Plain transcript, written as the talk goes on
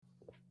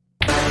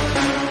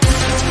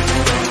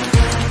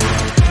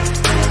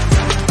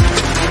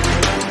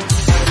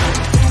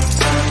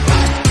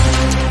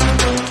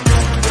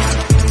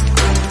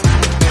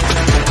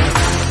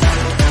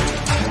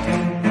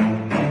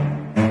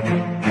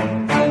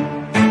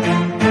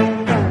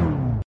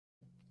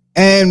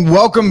And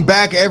welcome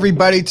back,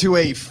 everybody, to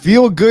a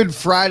Feel Good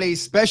Friday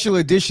special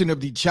edition of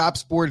the Chop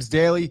Sports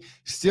Daily.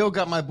 Still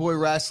got my boy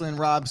Wrestling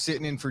Rob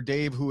sitting in for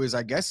Dave, who is,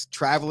 I guess,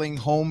 traveling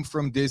home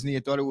from Disney.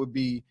 I thought it would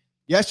be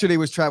yesterday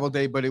was travel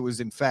day, but it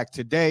was, in fact,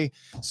 today.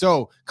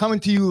 So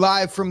coming to you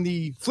live from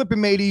the Flippin'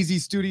 Made Easy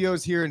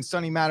studios here in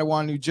sunny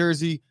Matawan, New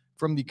Jersey,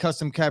 from the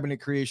Custom Cabinet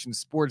Creation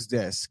Sports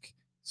Desk.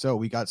 So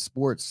we got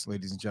sports,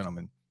 ladies and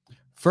gentlemen.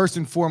 First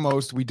and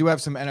foremost, we do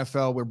have some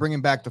NFL. We're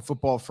bringing back the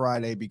Football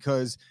Friday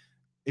because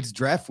it's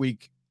draft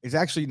week. It's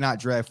actually not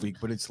draft week,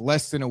 but it's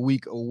less than a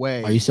week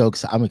away. Are you so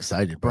excited? I'm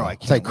excited, bro.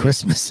 It's like wait.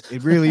 Christmas.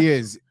 It really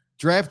is.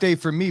 Draft day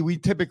for me, we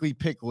typically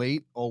pick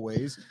late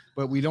always,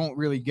 but we don't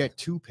really get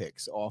two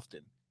picks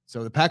often.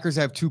 So the Packers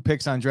have two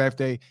picks on draft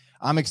day.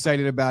 I'm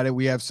excited about it.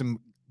 We have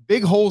some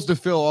big holes to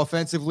fill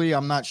offensively.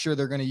 I'm not sure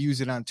they're going to use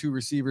it on two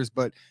receivers,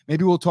 but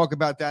maybe we'll talk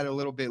about that a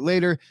little bit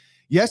later.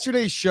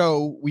 Yesterday's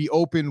show, we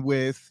opened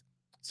with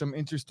some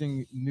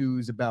interesting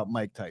news about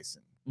Mike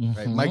Tyson.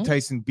 Right? Mike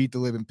Tyson beat the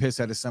living piss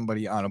out of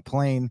somebody on a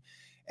plane.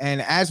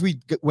 And as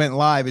we went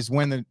live is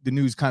when the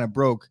news kind of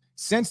broke.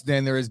 Since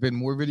then, there has been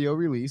more video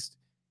released.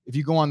 If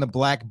you go on the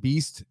Black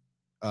Beast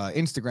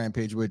Instagram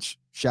page, which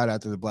shout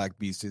out to the Black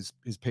Beast,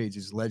 his page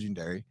is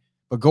legendary.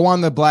 But go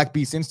on the Black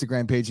Beast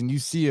Instagram page and you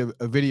see a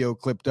video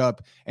clipped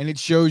up and it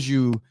shows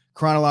you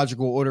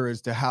chronological order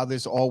as to how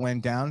this all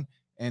went down.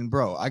 And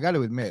bro, I got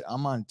to admit,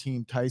 I'm on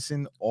Team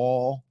Tyson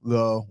all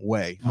the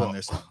way on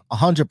this one.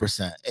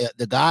 100%.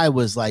 The guy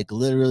was like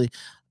literally,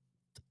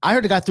 I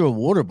heard the guy threw a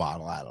water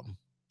bottle at him.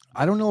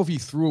 I don't know if he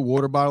threw a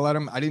water bottle at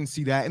him. I didn't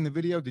see that in the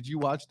video. Did you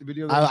watch the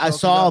video? I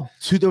saw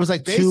two. There was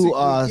like basically,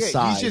 two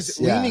sides. He's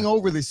just leaning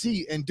over the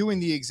seat and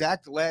doing the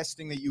exact last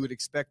thing that you would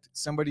expect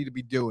somebody to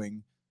be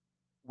doing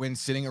when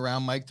sitting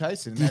around Mike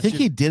Tyson. Do you think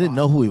he didn't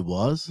know who he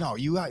was? No,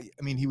 I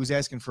mean, he was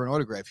asking for an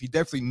autograph. He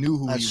definitely knew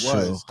who he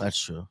was.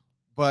 That's true.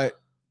 But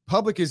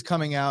public is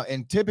coming out,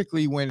 and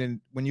typically when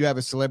you have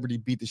a celebrity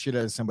beat the shit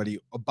out of somebody,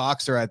 a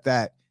boxer at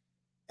that,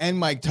 and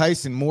Mike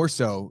Tyson more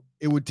so,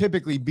 it would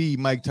typically be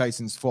Mike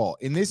Tyson's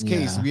fault. In this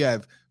case, we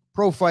have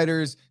pro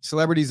fighters,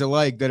 celebrities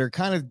alike that are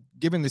kind of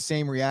giving the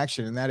same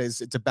reaction, and that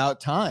is it's about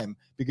time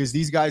because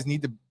these guys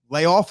need to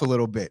lay off a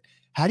little bit.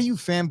 How do you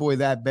fanboy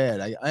that bad?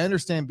 I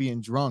understand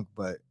being drunk,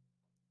 but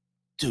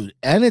dude,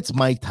 and it's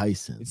Mike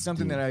Tyson. It's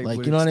something that I like,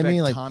 would you know what I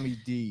mean? like Like Tommy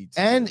D.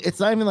 And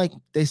it's not even like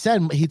they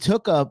said he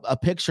took a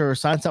picture or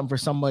signed something for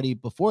somebody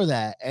before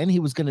that, and he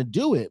was gonna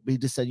do it, but he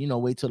just said,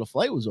 wait till the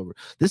flight was over.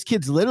 This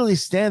kid's literally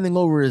standing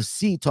over his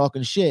seat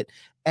talking shit,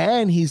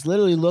 and he's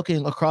literally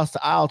looking across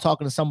the aisle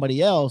talking to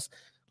somebody else,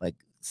 like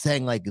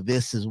saying like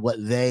this is what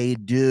they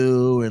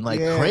do and like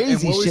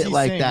crazy and shit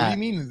like that. What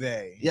do you mean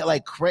they? Yeah,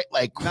 like crazy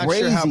not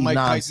sure how Mike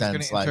nonsense.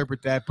 Tyson's going to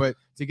interpret that, but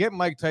to get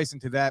Mike Tyson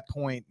to that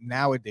point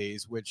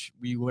nowadays, which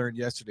we learned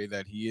yesterday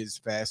that he is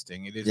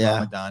fasting, it is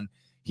Ramadan.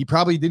 He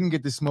probably didn't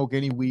get to smoke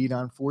any weed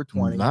on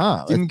 420.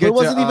 Nah, it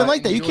wasn't even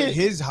like that. You can't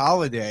his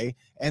holiday,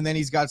 and then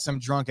he's got some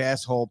drunk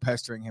asshole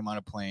pestering him on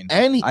a plane.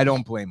 And I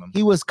don't blame him.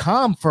 He was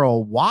calm for a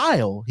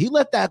while. He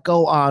let that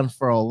go on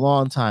for a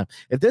long time.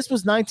 If this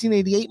was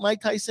 1988,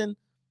 Mike Tyson,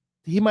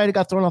 he might have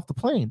got thrown off the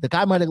plane. The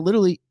guy might have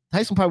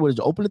Tyson probably would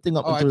have opened the thing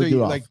up and threw the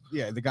dude off.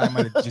 The guy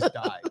might have just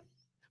died.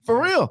 For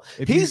real.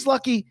 He's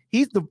lucky.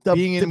 He's the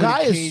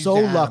guy is so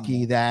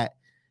lucky that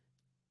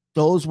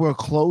those were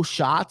close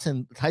shots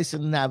and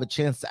Tyson didn't have a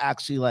chance to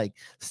actually like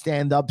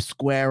stand up,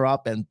 square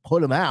up, and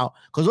put him out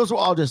because those were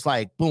all just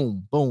like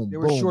boom, boom, they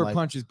boom. They were short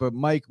punches, but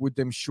Mike with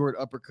them short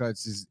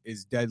uppercuts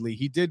is deadly.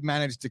 He did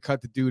manage to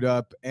cut the dude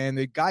up, and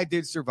the guy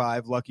did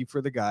survive. Lucky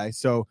for the guy.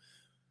 So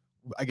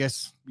I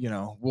guess,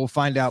 we'll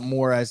find out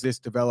more as this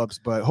develops,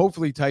 but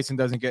hopefully Tyson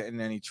doesn't get in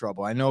any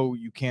trouble. I know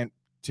you can't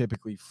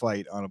typically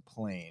fight on a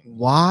plane.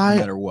 Why? No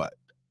matter what.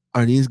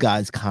 Are these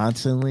guys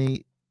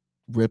constantly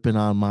ripping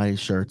on my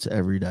shirts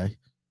every day?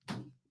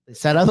 They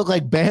said I look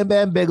like Bam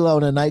Bam Bigelow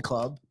in a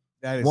nightclub.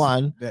 That is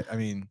one.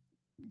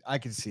 I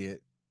can see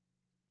it.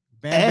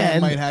 Bam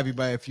might have you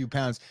by a few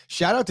pounds.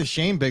 Shout out to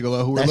Shane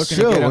Bigelow, who we're looking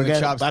to get on the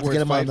Chop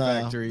Sports Fight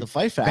Factory. The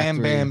Fight Factory.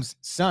 Bam Bam's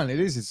son. It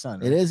is his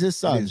son. It is his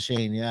son,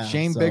 Shane. Yeah.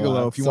 Shane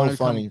Bigelow. If you want to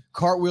come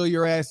cartwheel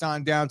your ass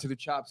on down to the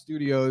Chop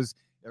Studios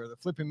or the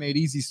Flippin' Made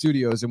Easy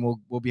Studios, and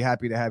we'll be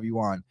happy to have you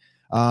on.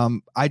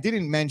 I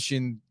didn't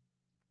mention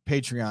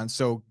Patreon,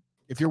 so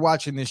if you're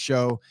watching this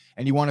show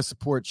and you want to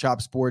support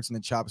Chop Sports and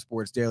the Chop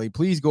Sports Daily,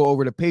 please go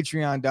over to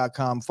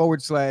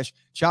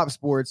patreon.com/Chop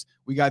Sports.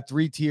 We got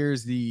 3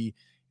 tiers: the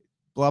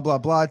blah blah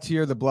blah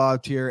tier, the blah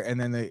tier, and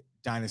then the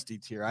dynasty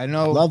tier. I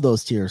know, love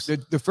those tiers.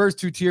 The first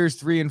 2 tiers,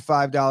 $3 and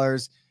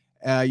 $5.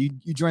 You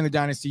join the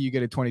dynasty, you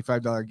get a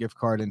 $25 gift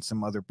card and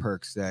some other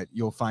perks that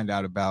you'll find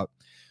out about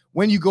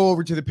when you go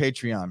over to the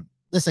Patreon.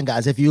 Listen,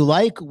 guys, if you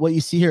like what you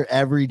see here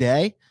every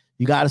day,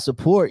 you got to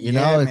support,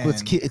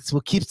 it's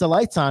what keeps the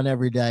lights on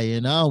every day.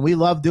 We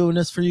love doing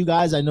this for you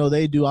guys. I know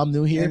they do. I'm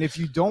new here. And if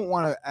you don't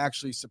want to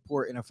actually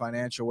support in a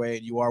financial way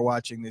and you are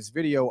watching this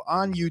video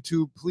on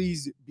YouTube,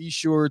 please be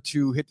sure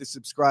to hit the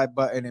subscribe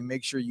button and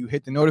make sure you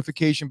hit the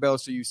notification bell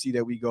so you see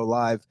that we go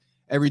live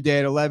every day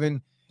at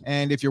 11.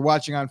 And if you're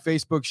watching on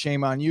Facebook,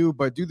 shame on you,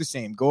 but do the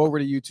same. Go over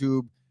to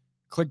YouTube,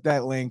 click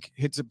that link,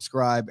 hit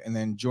subscribe, and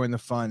then join the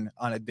fun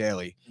on a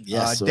daily.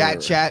 Yes,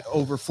 Dat Chat,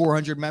 over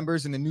 400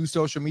 members in the new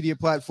social media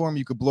platform.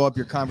 You could blow up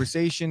your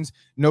conversations.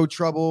 No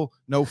trouble,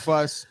 no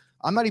fuss.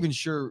 I'm not even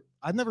sure.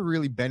 I've never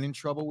really been in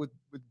trouble with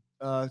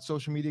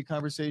social media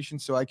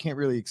conversations, so I can't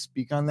really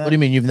speak on that. What do you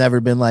mean you've never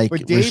been like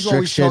But Dave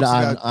always restricted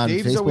talks on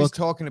Dave's Facebook? always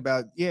talking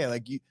about,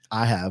 like you.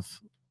 I have.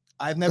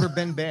 I've never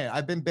been banned.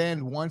 I've been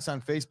banned once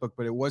on Facebook,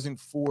 but it wasn't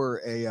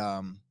for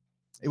a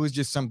it was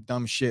just some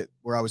dumb shit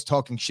where I was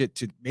talking shit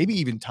to maybe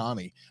even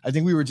Tommy. I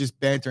think we were just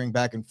bantering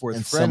back and forth.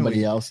 And friendly,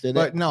 somebody else did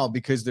but it. no,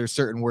 because there's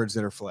certain words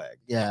that are flagged.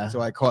 Yeah.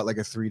 So I caught like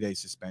a 3-day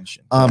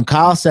suspension.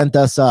 Kyle sent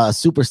us a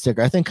super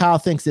sticker. I think Kyle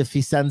thinks if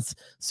he sends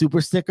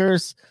super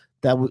stickers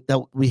that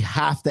we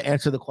have to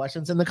answer the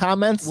questions in the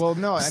comments. Well,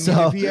 no, I mean,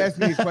 if he asked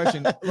me a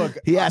question, look,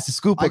 he asked a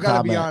scoop. I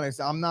gotta be honest.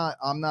 I'm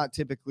not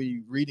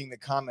typically reading the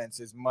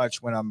comments as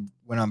much when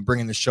I'm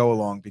bringing the show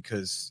along,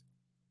 because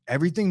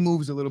everything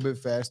moves a little bit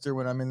faster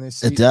when I'm in this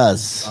seat. It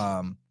does.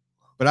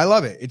 But I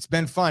love it. It's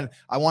been fun.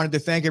 I wanted to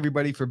thank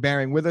everybody for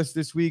bearing with us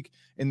this week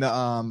in the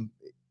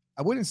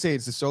I wouldn't say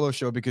it's a solo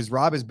show, because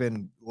Rob has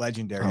been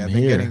legendary. I've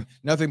been getting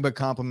nothing but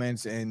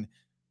compliments. And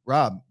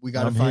Rob, we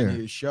got to find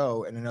you a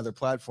show and another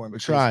platform. We're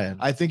trying.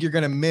 I think you're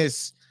gonna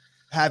miss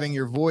having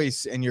your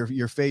voice and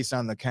your face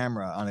on the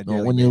camera on a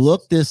daily when basis. you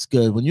look this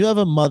good, when you have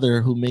a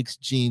mother who makes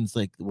jeans,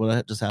 like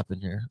what just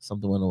happened here?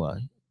 Something went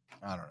away.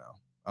 I don't know.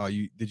 Oh,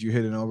 did you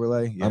hit an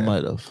overlay? Yeah. I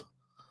might have.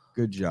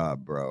 Good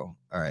job, bro.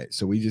 All right,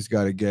 so we just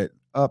got to get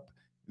up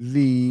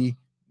the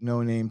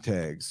no name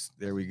tags.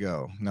 There we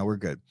go. Now we're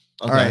good.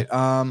 Okay.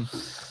 All right.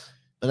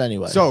 But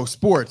anyway, so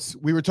sports.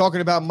 We were talking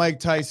about Mike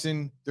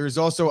Tyson. There's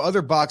also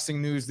other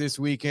boxing news this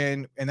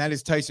weekend, and that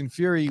is Tyson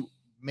Fury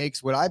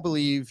makes what I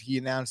believe he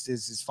announced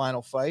is his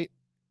final fight.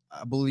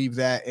 I believe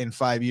that in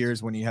 5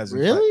 years, when he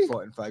hasn't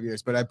fought in 5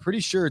 years. But I'm pretty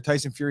sure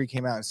Tyson Fury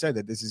came out and said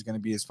that this is going to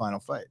be his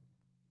final fight.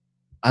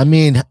 I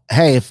mean,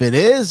 hey, if it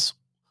is,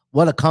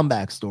 what a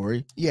comeback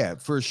story. Yeah,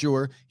 for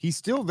sure. He's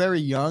still very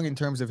young in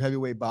terms of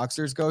heavyweight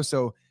boxers go.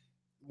 So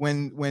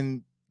when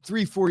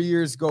 3-4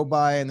 years go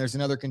by and there's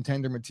another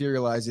contender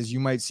materializes, you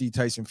might see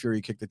Tyson Fury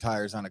kick the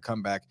tires on a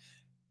comeback.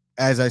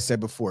 As I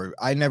said before,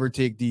 I never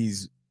take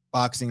these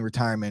boxing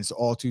retirements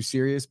all too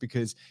serious,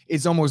 because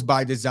it's almost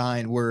by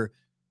design where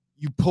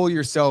you pull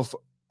yourself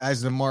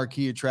as the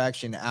marquee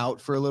attraction out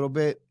for a little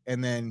bit,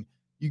 and then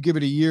you give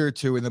it a year or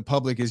two, and the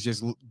public is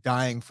just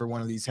dying for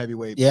one of these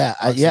heavyweight. Yeah.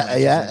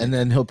 And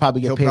then he'll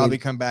probably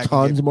come back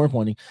tons more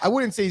money. I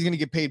wouldn't say he's going to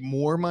get paid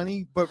more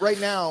money, but right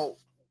now,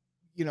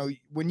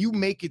 when you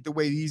make it the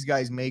way these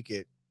guys make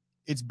it,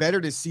 it's better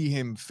to see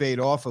him fade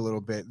off a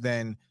little bit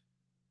than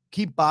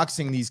keep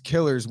boxing these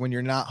killers when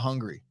you're not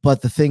hungry.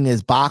 But the thing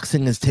is,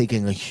 boxing is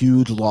taking a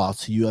huge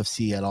loss to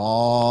UFC at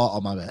all.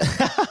 Oh, my bad.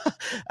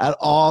 At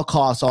all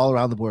costs, all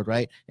around the board,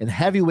 right? And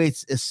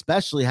heavyweights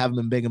especially haven't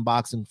been big in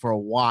boxing for a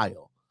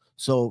while.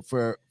 So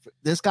for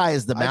this guy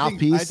is the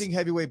mouthpiece. I think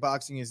heavyweight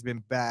boxing has been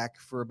back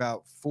for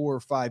about 4 or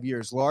 5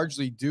 years,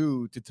 largely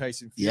due to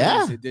Tyson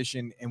Fury's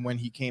addition. And when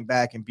he came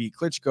back and beat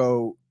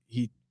Klitschko,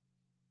 he's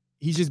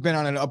just been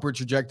on an upward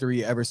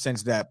trajectory ever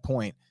since that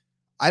point.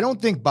 I don't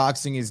think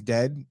boxing is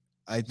dead.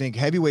 I think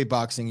heavyweight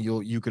boxing,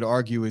 you could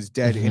argue, is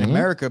dead in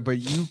America, but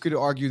you could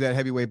argue that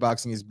heavyweight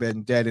boxing has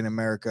been dead in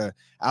America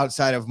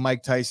outside of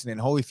Mike Tyson and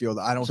Holyfield.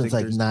 I don't think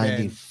like there's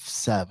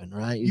 97,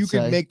 right? You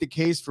could make the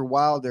case for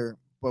Wilder.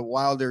 But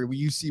Wilder,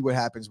 you see what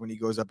happens when he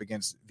goes up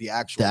against the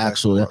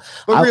actual.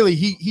 But really,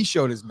 he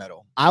showed his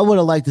mettle. I would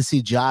have liked to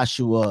see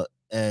Joshua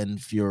and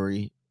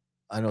Fury.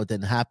 I know it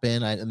didn't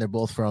happen, and they're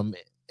both from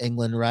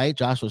England, right?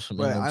 Joshua's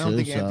from England. I don't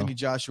think Anthony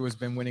Joshua has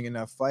been winning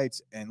enough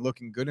fights and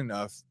looking good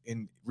enough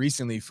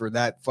recently for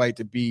that fight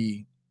to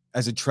be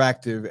as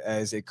attractive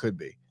as it could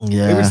be.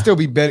 Yeah, it would still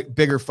be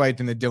bigger fight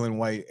than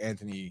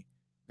the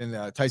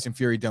Tyson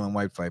Fury Dylan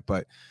White fight,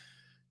 but.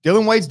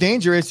 Dylan White's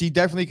dangerous. He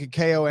definitely could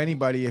KO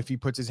anybody if he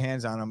puts his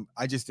hands on him.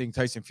 I just think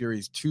Tyson Fury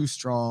is too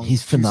strong.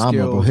 He's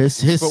phenomenal. His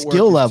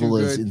skill level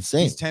is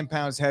insane. He's 10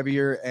 pounds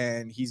heavier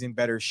and he's in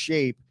better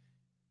shape,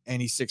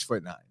 and he's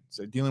 6'9".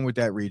 So dealing with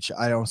that reach,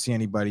 I don't see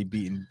anybody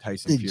beating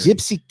Tyson Fury.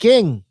 Gypsy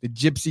King. The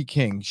Gypsy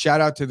King. Shout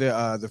out to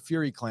the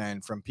Fury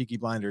clan from Peaky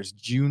Blinders,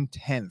 June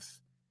 10th.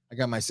 I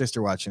got my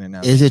sister watching it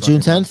now. Is it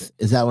June 10th?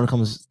 Is that when it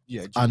comes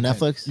on 10th.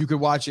 Netflix? You could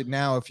watch it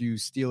now if you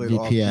steal it VPN,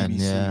 off BBC.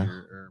 Yeah.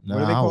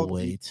 What are they I'll called?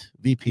 wait.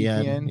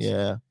 VPN.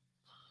 VPNs?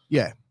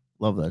 Yeah.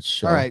 Love that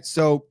show. All right.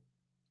 So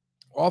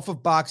off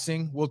of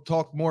boxing, we'll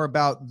talk more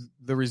about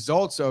the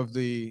results of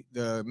the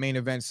main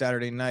event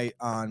Saturday night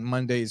on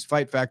Monday's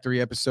Fight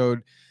Factory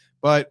episode.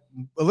 But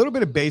a little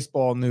bit of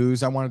baseball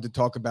news I wanted to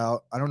talk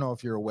about. I don't know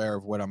if you're aware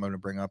of what I'm going to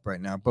bring up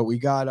right now, but we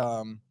got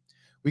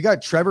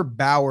Trevor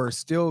Bauer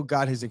still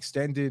got his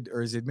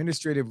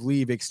administrative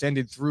leave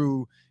extended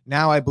through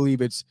now. I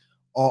believe it's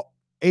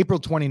April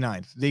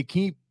 29th. They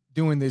keep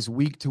doing this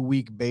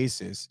week-to-week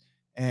basis,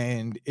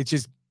 and it's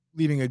just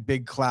leaving a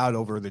big cloud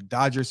over the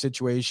Dodger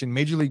situation,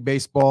 Major League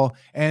Baseball,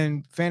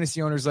 and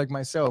fantasy owners like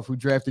myself who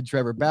drafted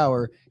Trevor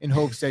Bauer in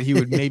hopes that he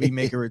would maybe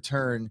make a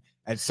return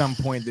at some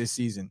point this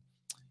season.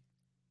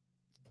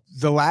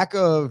 the lack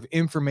of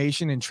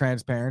information and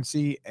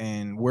transparency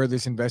and where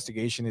this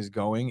investigation is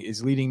going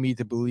is leading me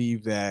to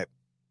believe that,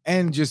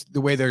 and just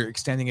the way they're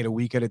extending it a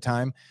week at a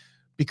time,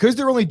 because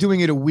they're only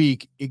doing it a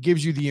week, it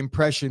gives you the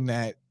impression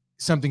that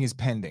something is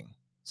pending.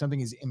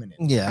 Something is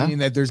imminent. Yeah. Meaning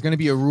that there's going to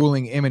be a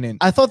ruling imminent.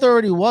 I thought there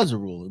already was a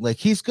ruling. Like,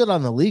 he's good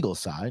on the legal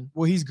side.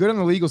 Well, he's good on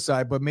the legal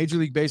side, but Major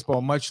League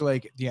Baseball, much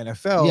like the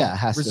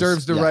NFL,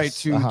 reserves the right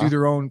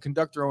to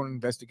conduct their own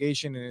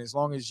investigation. And as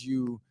long as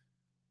you,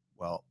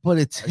 but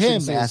it's him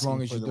asking as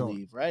long as for you the don't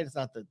leave, right? It's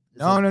not the.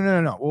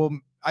 No. Well,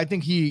 I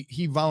think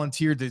he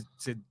volunteered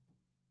to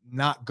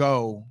not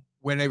go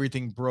when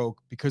everything broke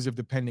because of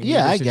the pending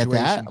I situation. get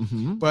that.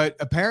 Mm-hmm. But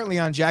apparently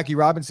on Jackie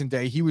Robinson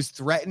Day, he was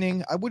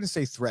threatening. I wouldn't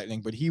say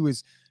threatening, but he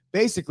was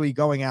basically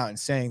going out and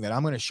saying that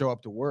I'm going to show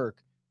up to work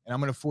and I'm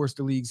going to force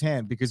the league's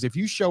hand, because if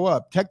you show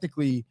up,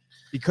 technically,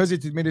 because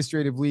it's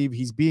administrative leave,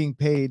 he's being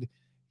paid.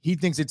 He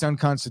thinks it's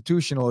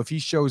unconstitutional if he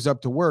shows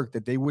up to work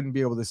that they wouldn't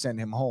be able to send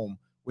him home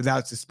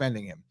without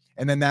suspending him.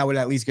 And then that would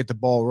at least get the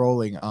ball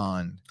rolling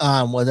on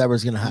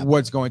whatever's going to happen.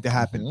 What's going to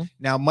happen. Mm-hmm.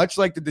 Now, much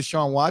like the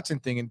Deshaun Watson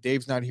thing, and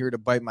Dave's not here to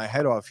bite my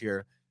head off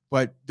here,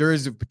 but there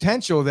is a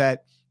potential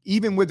that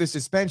even with the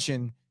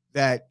suspension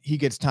that he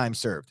gets time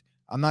served.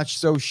 I'm not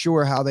so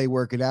sure how they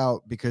work it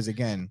out because,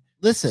 again,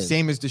 listen,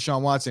 same as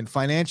Deshaun Watson,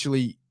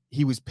 financially,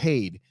 he was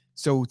paid.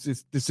 So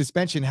the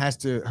suspension has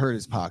to hurt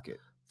his pocket.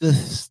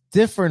 The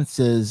difference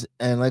is,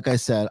 and like I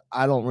said,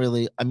 I'm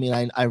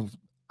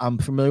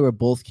familiar with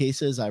both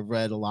cases. I've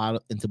read a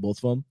lot into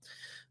both of them.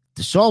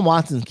 Deshaun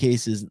Watson's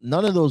cases,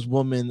 none of those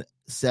women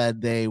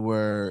said they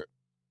wanted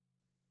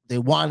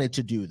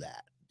to do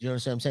that. You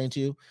understand what I'm saying to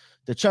you?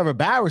 The Trevor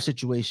Bauer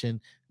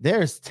situation,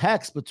 there's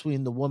text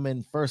between the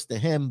woman first to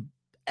him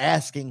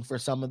asking for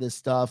some of this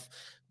stuff,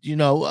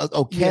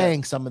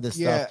 okaying some of this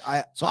stuff.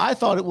 So I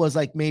thought it was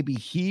like maybe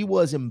he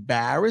was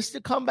embarrassed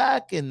to come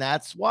back, and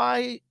that's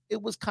why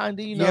it was kind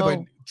of,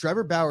 but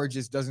Trevor Bauer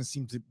just doesn't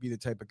seem to be the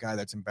type of guy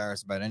that's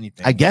embarrassed about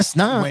anything. I guess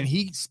not. When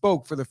he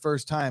spoke for the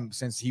first time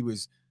since he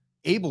was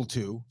able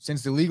to,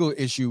 since the legal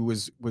issue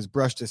was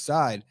brushed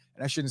aside,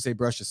 and I shouldn't say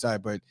brushed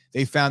aside, but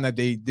they found that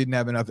they didn't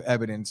have enough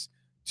evidence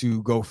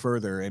to go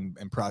further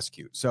and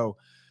prosecute. So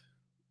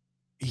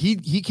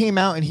he came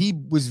out and he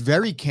was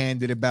very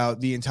candid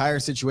about the entire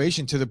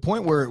situation, to the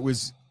point where it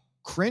was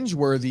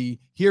cringeworthy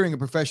hearing a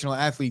professional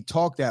athlete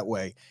talk that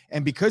way.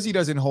 And because he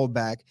doesn't hold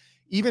back,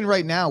 even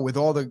right now with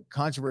all the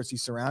controversy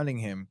surrounding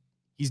him,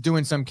 he's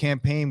doing some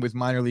campaign with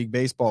minor league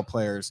baseball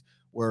players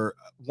where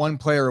one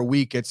player a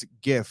week gets a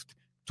gift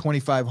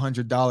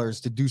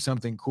 $2,500 to do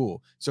something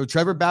cool. So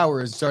Trevor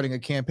Bauer is starting a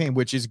campaign,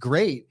 which is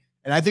great.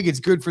 And I think it's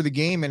good for the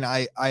game. And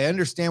I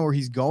understand where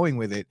he's going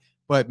with it,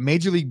 but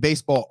Major League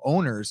Baseball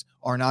owners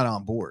are not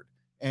on board.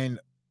 And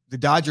the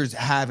Dodgers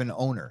have an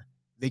owner.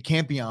 They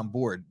can't be on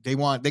board. They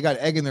got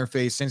egg in their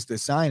face since the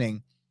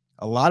signing.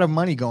 A lot of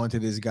money going to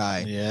this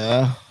guy.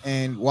 Yeah.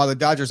 And while the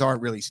Dodgers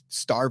aren't really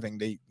starving,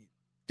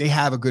 they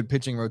have a good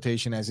pitching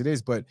rotation as it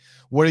is. But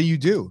what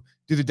do?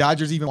 Do the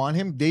Dodgers even want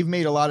him? They've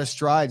made a lot of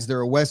strides.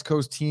 They're a West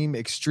Coast team,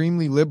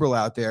 extremely liberal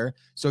out there.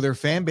 So their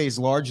fan base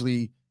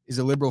largely is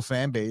a liberal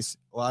fan base.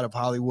 A lot of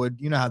Hollywood.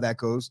 You know how that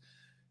goes.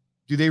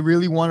 Do they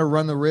really want to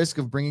run the risk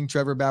of bringing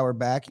Trevor Bauer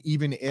back,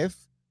 even if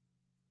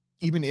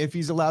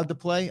he's allowed to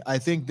play? I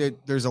think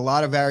that there's a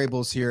lot of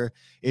variables here.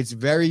 It's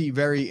very,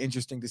 very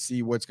interesting to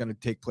see what's going to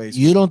take place.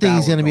 You don't think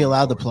he's going to be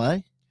allowed to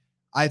play?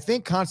 I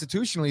think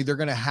constitutionally they're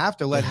going to have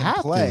to let him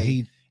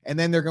play, and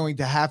then they're going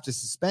to have to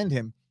suspend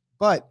him.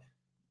 But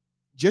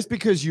just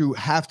because you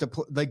have to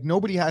play, like,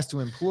 nobody has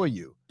to employ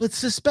you. But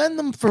suspend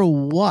them for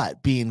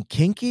what? Being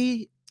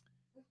kinky?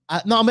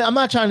 No, I mean, I'm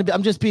not trying to be.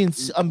 I'm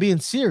being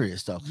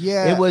serious though.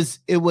 Yeah, it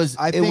was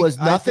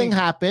nothing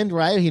happened,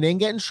 right? He didn't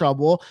get in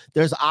trouble.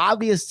 There's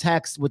obvious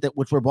texts with it,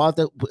 which were brought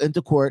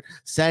into court,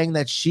 saying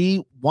that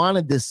she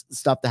wanted this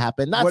stuff to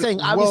happen. Not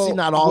saying obviously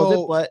not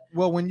all of it,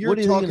 but when you're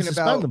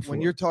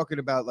talking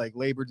about like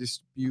labor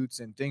disputes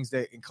and things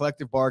that in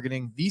collective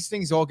bargaining, these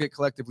things all get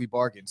collectively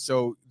bargained.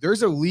 So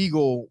there's a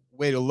legal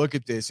way to look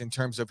at this in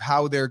terms of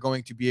how they're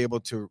going to be able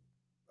to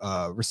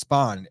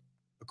respond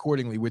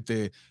accordingly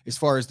as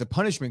far as the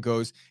punishment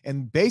goes.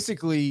 And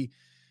basically,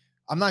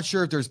 I'm not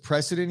sure if there's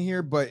precedent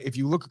here, but if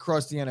you look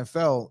across the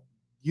NFL,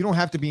 you don't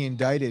have to be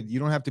indicted. You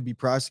don't have to be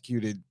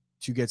prosecuted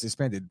to get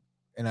suspended.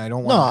 And I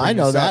don't want to I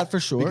know that for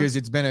sure, because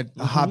it's been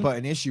a hot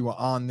button issue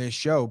on this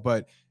show.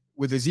 But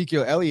with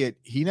Ezekiel Elliott,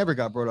 he never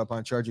got brought up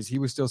on charges. He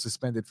was still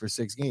suspended for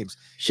 6 games.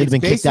 Should have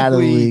been kicked out of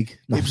the league.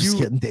 No, I'm just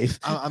kidding, Dave.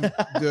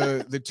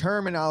 The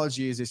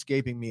terminology is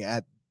escaping me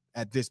at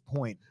this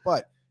point,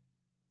 but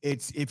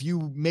it's if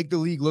you make the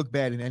league look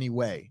bad in any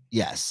way.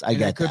 Yes, I get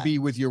that. It could be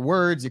with your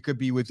words. It could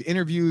be with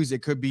interviews.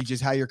 It could be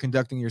just how you're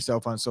conducting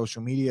yourself on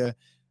social media,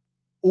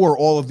 or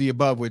all of the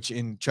above, which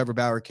in Trevor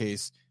Bauer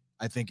case,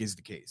 I think is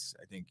the case.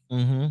 I think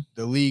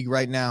the league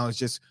right now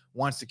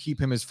wants to keep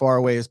him as far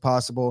away as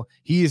possible.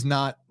 He is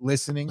not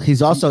listening.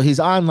 He's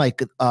on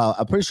like,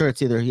 I'm pretty sure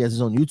it's either he has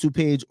his own YouTube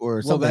page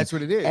or something. Well, that's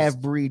what it is.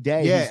 Every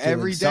day. Yeah,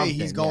 every day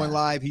he's going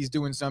live. He's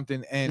doing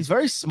something. And he's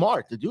very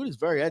smart. The dude is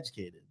very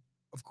educated.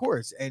 Of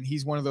course. And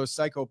he's one of those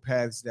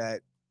psychopaths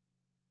that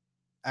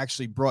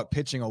actually brought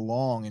pitching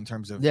along in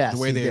terms of the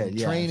way they're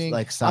training.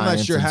 Like I'm not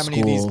sure how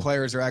many of these school.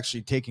 players are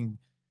actually taking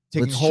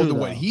It's hold true, of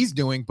what though. he's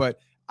doing, but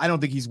I don't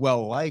think he's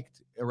well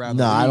liked around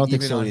No, the league, I don't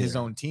think even so on his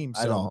either. own team.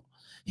 So, I don't.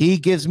 He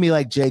gives me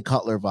like Jay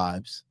Cutler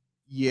vibes.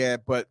 Yeah,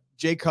 but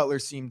Jay Cutler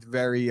seemed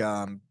very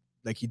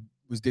like he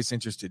was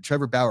disinterested.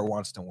 Trevor Bauer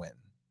wants to win.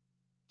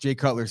 Jay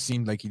Cutler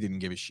seemed like he didn't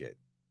give a shit.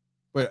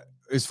 But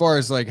as far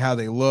as like how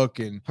they look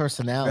and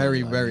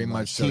Personality, very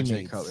much so, Jay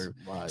teammates Cutler.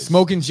 wise.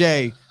 Smoking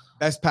Jay,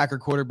 best Packer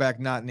quarterback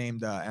not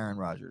named Aaron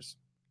Rodgers.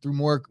 Threw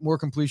more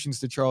completions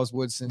to Charles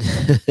Woodson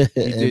than he did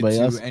Anybody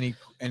to else?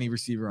 any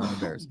receiver on the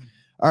Bears.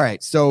 All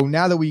right, so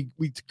now that we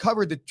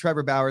covered the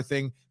Trevor Bauer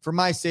thing, for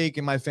my sake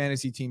and my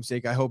fantasy team's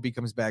sake, I hope he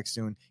comes back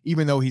soon.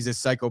 Even though he's a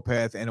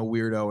psychopath and a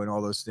weirdo and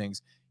all those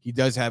things, he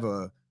does have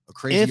a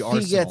crazy arsenal.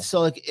 If he gets so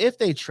like if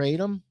they trade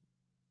him,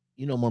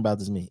 you know more about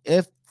this than me.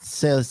 If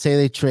say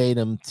they trade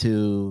him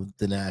to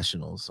the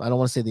Nationals, I don't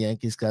want to say the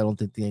Yankees because I don't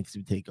think the Yankees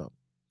would take him.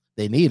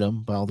 They need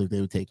him, but I don't think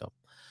they would take him.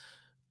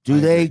 Do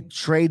they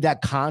trade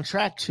that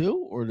contract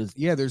too, or does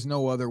there's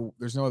no other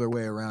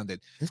way around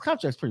it. This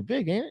contract's pretty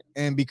big, ain't it?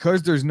 And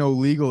because there's no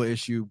legal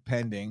issue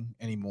pending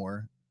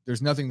anymore,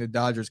 there's nothing the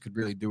Dodgers could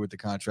really do with the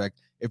contract.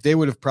 If they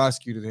would have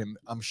prosecuted him,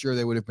 I'm sure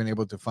they would have been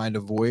able to find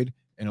a void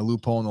and a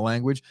loophole in the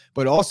language.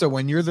 But also,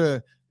 when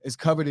you're as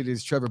coveted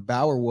as Trevor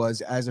Bauer was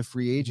as a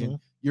free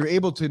agent, you're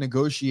able to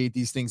negotiate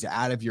these things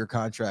out of your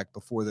contract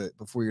before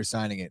you're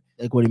signing it.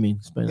 Like, what do you mean?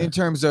 In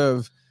terms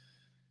of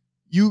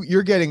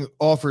you're getting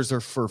offers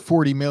for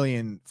 $40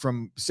 million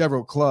from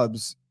several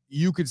clubs.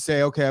 You could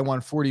say, okay, I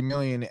want $40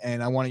 million,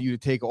 and I want you to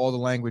take all the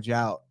language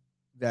out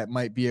that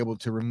might be able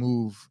to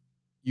remove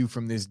you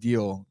from this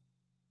deal,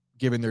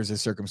 given there's a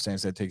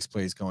circumstance that takes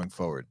place going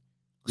forward.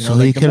 You know,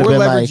 like the more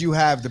leverage you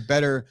have, the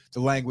better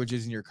the language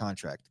is in your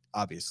contract.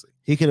 Obviously,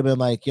 he could have been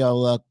like, "Yo,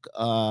 look,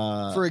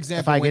 for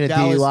example, if I get a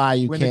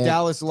DUI, when the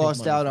Dallas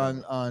lost out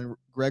on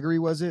Gregory,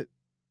 was it?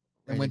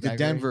 And went to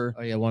Denver.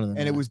 Oh yeah, one of them.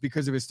 And it was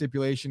because of a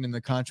stipulation in the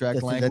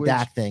contract language. The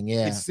DAC thing,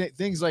 yeah. It's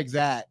things like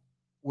that.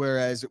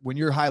 Whereas when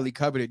you're highly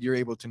coveted, you're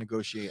able to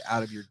negotiate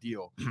out of your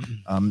deal.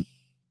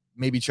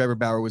 Maybe Trevor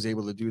Bauer was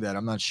able to do that.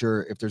 I'm not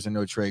sure if there's a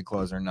no trade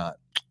clause or not.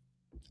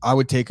 I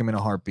would take him in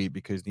a heartbeat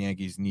because the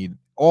Yankees need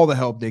all the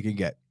help they can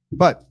get.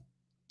 But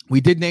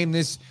we did name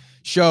this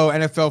show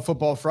NFL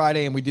Football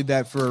Friday, and we did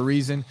that for a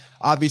reason.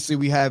 Obviously,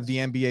 we have the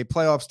NBA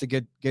playoffs to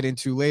get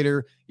into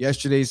later,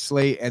 yesterday's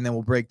slate, and then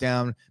we'll break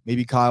down.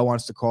 Maybe Kyle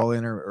wants to call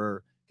in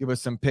or give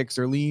us some picks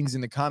or leans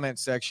in the comment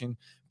section.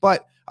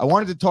 But I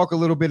wanted to talk a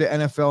little bit of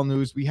NFL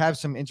news. We have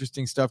some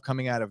interesting stuff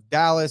coming out of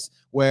Dallas,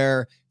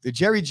 where the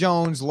Jerry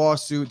Jones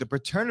lawsuit, the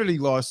paternity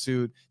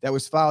lawsuit that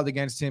was filed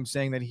against him,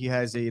 saying that he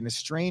has an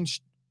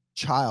estranged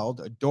child,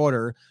 a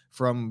daughter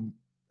from,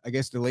 I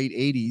guess, the late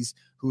 80s,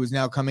 who is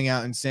now coming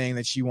out and saying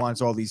that she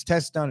wants all these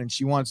tests done and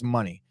she wants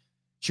money.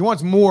 She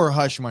wants more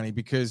hush money,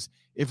 because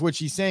if what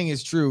she's saying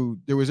is true,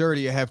 there was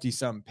already a hefty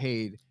sum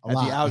paid at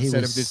the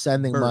outset of this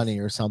sending birth. money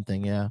or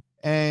something. Yeah.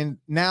 And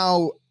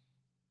now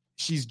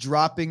she's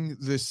dropping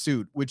the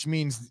suit, which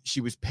means she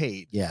was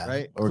paid. Yeah.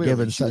 Right. Or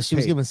Clearly, she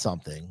was given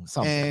something.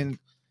 And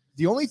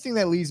the only thing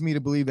that leads me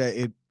to believe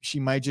that she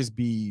might just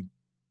be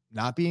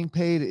not being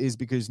paid is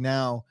because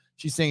now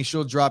she's saying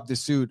she'll drop the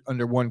suit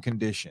under one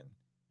condition.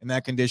 And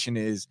that condition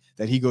is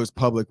that he goes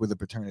public with a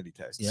paternity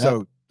test. Yep.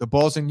 So the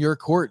ball's in your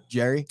court,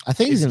 Jerry. I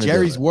think it's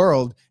Jerry's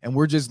world, and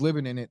we're just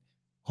living in it.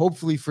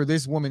 Hopefully, for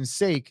this woman's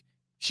sake,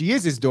 she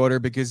is his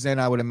daughter, because then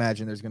I would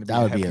imagine there's going to be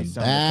that would be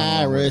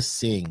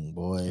embarrassing,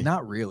 boy.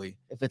 Not really.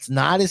 If it's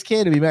not his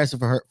kid, it'd be embarrassing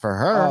for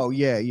her. Oh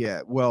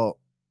yeah. Well,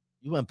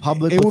 you went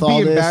public. It with would all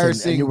be this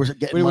embarrassing. And you were getting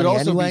but it would money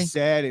also anyway. be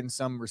sad in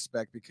some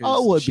respect,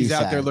 because she's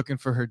out there looking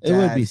for her dad. It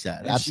would be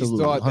sad. And Absolutely.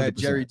 She thought 100%. that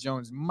Jerry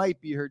Jones might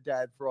be her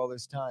dad for all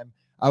this time.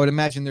 I would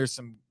imagine there's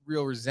some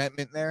real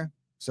resentment there.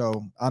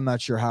 So I'm not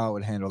sure how I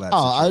would handle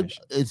that.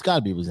 It's got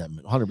to be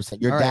resentment.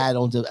 100%. Your all dad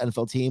owns an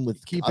NFL team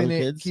with keeping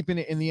kids. Keeping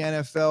it in the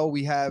NFL.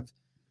 We have,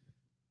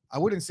 I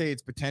wouldn't say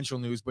it's potential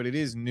news, but it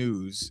is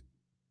news.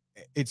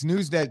 It's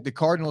news that the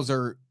Cardinals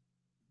are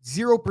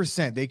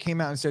 0%. They came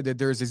out and said that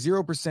there's a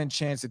 0%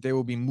 chance that they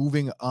will be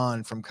moving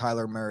on from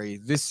Kyler Murray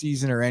this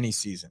season or any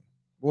season.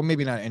 Well,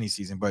 maybe not any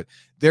season, but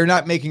they're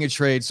not making a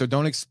trade. So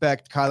don't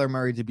expect Kyler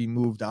Murray to be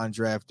moved on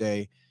draft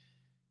day.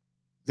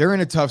 They're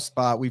in a tough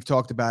spot. We've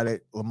talked about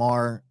it.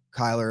 Lamar,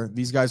 Kyler,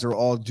 these guys are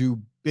all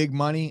due big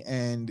money,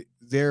 and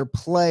their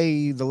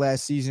play the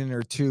last season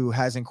or two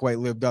hasn't quite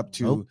lived up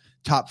to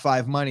top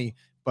 5 money,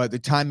 but the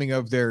timing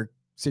of their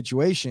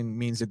situation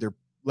means that they're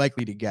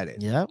likely to get it.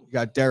 Yeah. You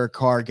got Derek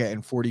Carr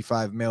getting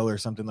 45 mil or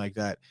something like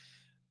that.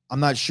 I'm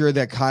not sure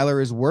that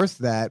Kyler is worth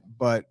that,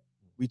 but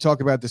we talk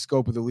about the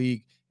scope of the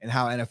league and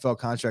how NFL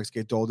contracts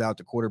get doled out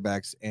to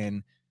quarterbacks,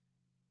 and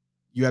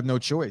you have no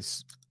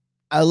choice.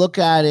 I look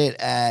at it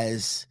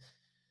as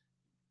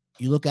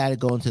you look at it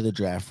going to the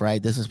draft,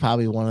 right? This is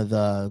probably one of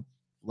the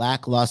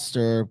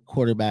lackluster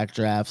quarterback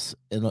drafts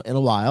in a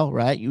while,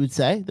 right? You would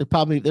say there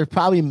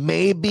probably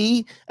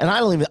maybe, and I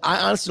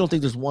honestly don't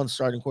think there's one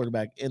starting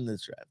quarterback in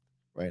this draft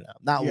right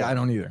now. I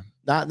don't either.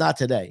 Not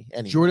today.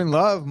 Anyway. Jordan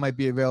Love might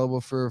be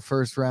available for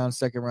first round,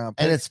 second round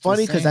pick. And it's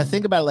funny because I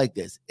think about it like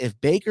this. If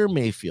Baker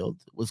Mayfield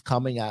was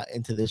coming out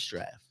into this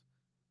draft,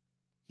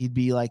 he'd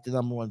be like the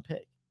number 1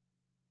 pick.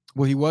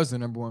 Well, he was the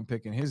number 1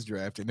 pick in his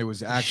draft, and there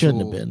was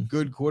actual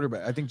good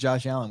quarterback. I think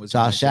Josh Allen was.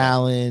 Josh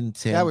Allen,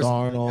 Sam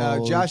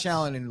Darnold, Josh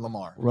Allen and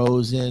Lamar.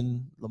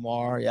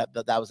 Yeah,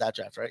 that was that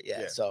draft, right?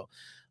 Yeah. So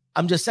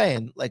I'm just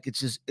saying, like,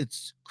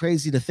 it's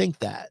crazy to think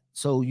that.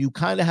 So you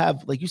kind of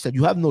have, like you said,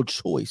 you have no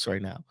choice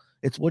right now.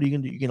 It's what are you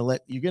gonna do?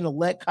 You're gonna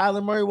let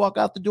Kyler Murray walk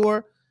out the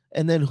door,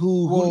 and then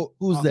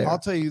who's there? I'll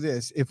tell you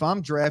this: if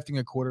I'm drafting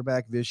a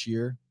quarterback this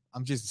year,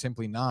 I'm just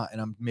simply not, and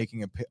I'm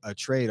making a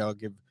trade. I'll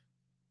give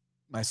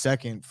my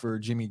second for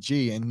Jimmy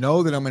G and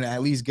know that I'm going to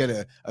at least get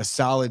a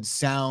solid,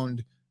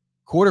 sound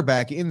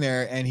quarterback in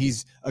there. And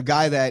he's a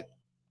guy that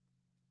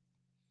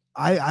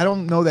I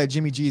don't know that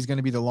Jimmy G is going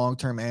to be the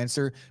long-term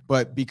answer,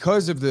 but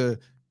because of the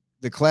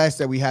class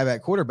that we have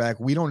at quarterback,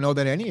 we don't know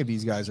that any of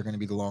these guys are going to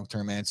be the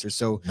long-term answer.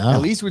 So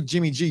at least with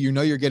Jimmy G,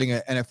 you're getting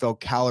an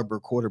NFL caliber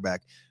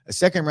quarterback, a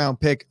second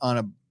round pick on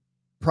a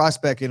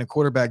prospect in a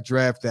quarterback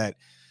draft that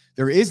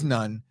there is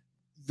none.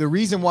 The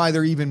reason why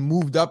they're even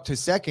moved up to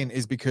second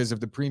is because of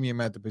the premium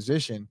at the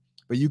position.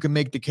 But you can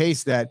make the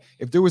case that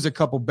if there was a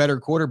couple better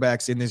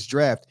quarterbacks in this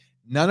draft,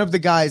 none of the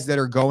guys that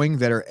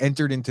are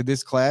entered into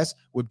this class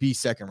would be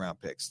second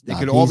round picks. They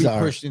could all be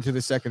pushed into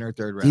the second or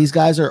third round. These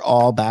guys are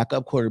all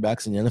backup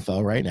quarterbacks in the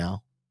NFL right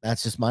now.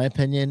 That's just my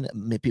opinion.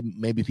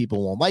 Maybe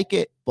people won't like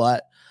it,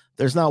 but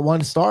there's not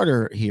one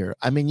starter here.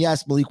 I mean,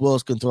 yes, Malik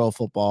Willis can throw a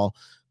football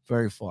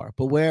very far,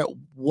 but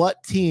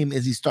what team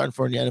is he starting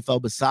for in the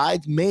NFL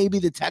besides maybe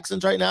the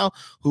Texans right now,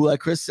 who, like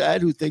Chris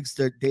said, who thinks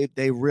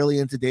they really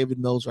into David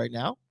Mills right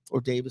now,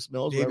 or Davis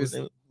Mills,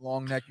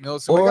 long neck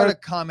Mills. So we got a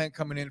comment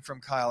coming in from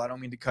Kyle. I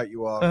don't mean to cut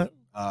you off.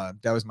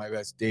 That was my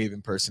best Dave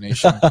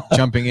impersonation,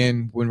 jumping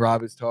in when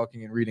Rob is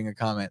talking and reading a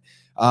comment.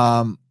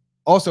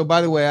 Also,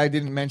 by the way, I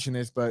didn't mention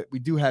this, but we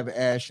do have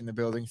Ash in the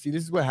building. See,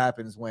 this is what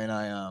happens when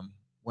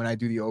I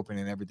do the open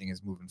and everything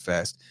is moving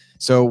fast.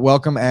 So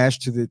welcome Ash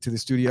to the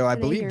studio. I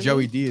believe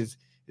Joey D is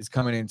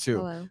coming in too.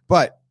 Hello.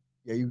 But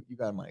yeah, you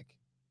got a mic.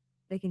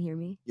 They can hear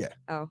me. Yeah.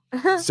 Oh.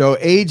 So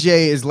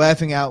AJ is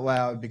laughing out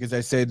loud because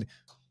I said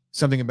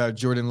something about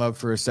Jordan Love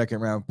for a second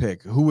round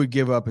pick. Who would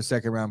give up a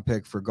second round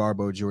pick for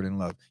Garbo Jordan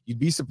Love? You'd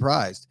be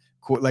surprised.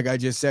 Like I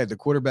just said, the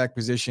quarterback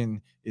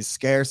position is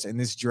scarce in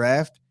this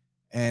draft.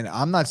 And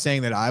I'm not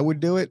saying that I would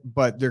do it,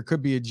 but there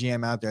could be a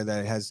GM out there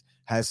that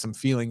has some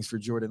feelings for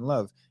Jordan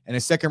Love. And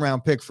a second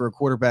round pick for a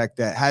quarterback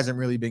that hasn't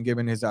really been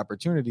given his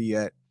opportunity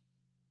yet,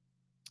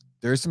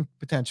 there's some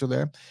potential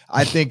there.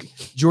 I think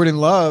Jordan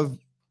Love,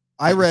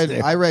 I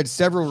read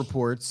several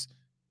reports.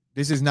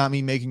 This is not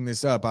me making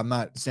this up. I'm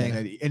not saying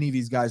that any of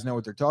these guys know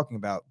what they're talking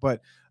about.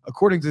 But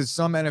according to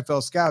some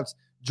NFL scouts,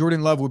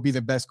 Jordan Love would be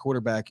the best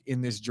quarterback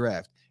in this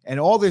draft.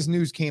 And all this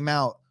news came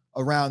out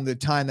around the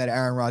time that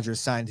Aaron Rodgers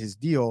signed his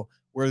deal,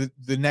 where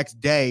the next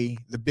day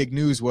the big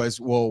news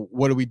was, well,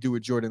 what do we do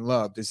with Jordan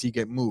Love? Does he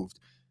get moved?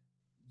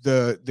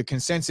 The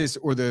consensus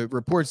or the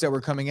reports that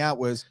were coming out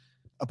was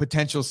a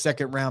potential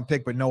second round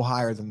pick, but no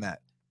higher than that.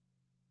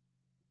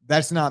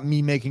 That's not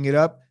me making it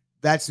up.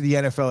 That's the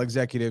NFL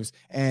executives,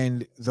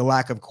 and the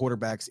lack of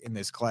quarterbacks in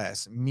this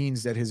class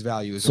means that his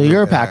value is. So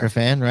you're a Packer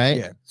fan, right?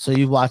 Yeah. So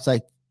you've watched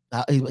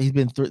he's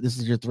been through. This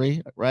is your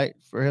 3, right,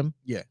 for him?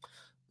 Yeah.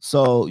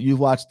 So you've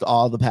watched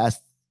all the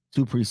past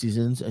 2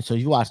 preseasons, and so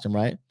you watched them,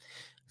 right?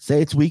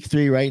 Say it's week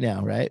 3 right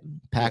now, right?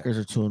 Packers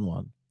are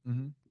 2-1.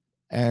 Mm-hmm.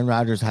 Aaron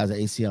Rodgers has an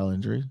ACL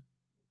injury.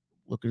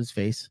 Look at his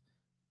face.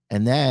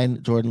 And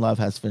then Jordan Love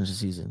has finished the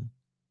season.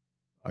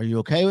 Are you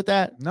okay with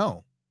that?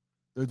 No.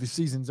 The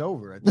season's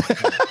over.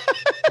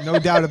 No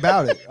doubt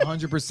about it.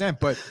 100%.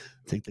 But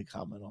take the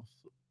comment off.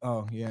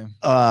 Oh, yeah.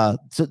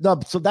 So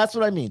that's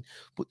what I mean.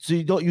 So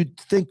you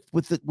think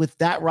with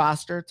that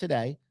roster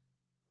today,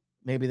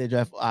 maybe they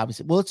draft,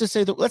 obviously. Well, let's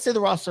say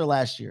the roster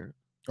last year.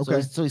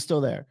 Okay. So he's still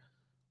there.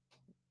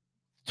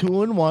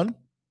 2-1.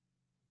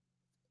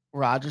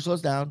 Rodgers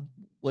goes down.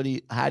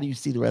 How do you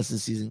see the rest of the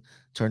season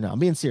turn out? I'm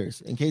being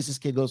serious in case this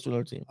kid goes to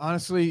another team.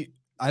 Honestly,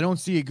 I don't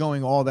see it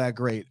going all that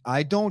great.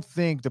 I don't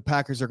think the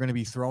Packers are going to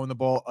be throwing the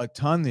ball a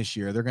ton this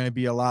year. They're going to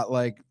be a lot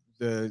like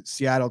the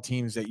Seattle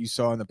teams that you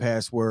saw in the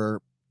past, where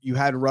you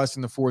had Russ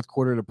in the fourth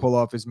quarter to pull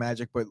off his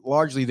magic, but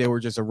largely they were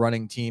just a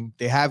running team.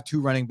 They have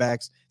 2 running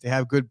backs. They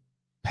have good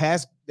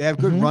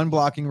run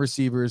blocking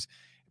receivers,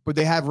 but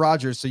they have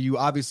Rodgers, so you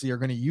obviously are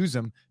going to use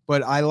him.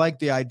 But I like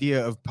the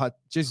idea of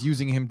just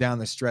using him down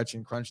the stretch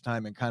in crunch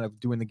time and kind of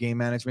doing the game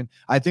management.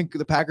 I think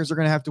the Packers are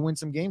going to have to win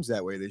some games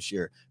that way this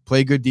year.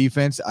 Play good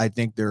defense. I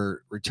think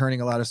they're returning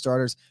a lot of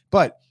starters.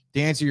 But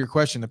to answer your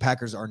question, the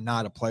Packers are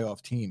not a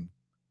playoff team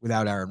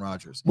without Aaron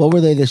Rodgers. What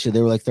were they this year?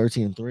 They were like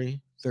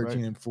 13-3.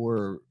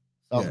 13-4.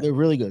 Oh, yeah. They're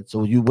really good. So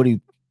what do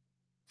you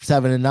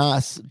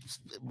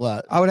 7-9?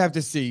 What? I would have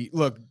to see.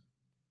 Look,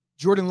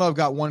 Jordan Love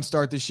got 1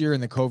 start this year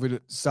in the COVID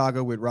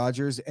saga with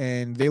Rodgers,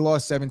 and they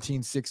lost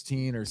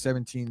 17-16 or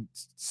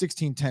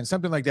 16-10,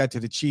 something like that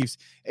to the Chiefs.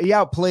 He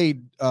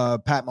outplayed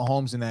Pat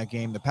Mahomes in that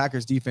game. The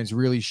Packers defense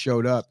really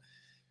showed up.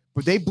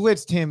 But they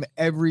blitzed him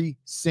every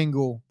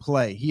single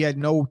play. He had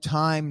no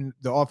time.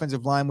 The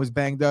offensive line was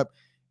banged up.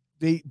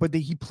 He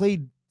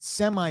played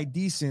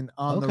semi-decent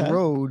on the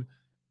road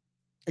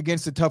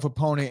against a tough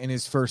opponent in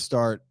his first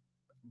start.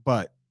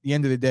 But at the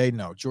end of the day,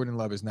 no, Jordan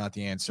Love is not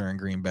the answer in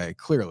Green Bay,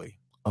 clearly.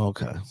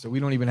 Okay. So we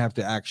don't even have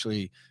to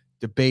actually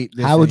debate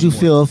this. How would you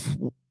feel if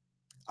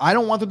I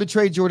don't want them to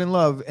trade Jordan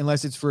Love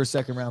unless it's for a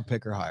second-round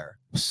pick or higher.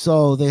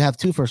 So they have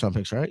 2 first-round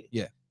picks, right?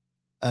 Yeah.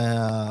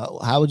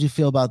 How would you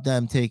feel about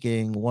them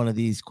taking one of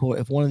these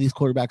if one of these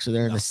quarterbacks are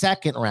there in the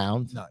second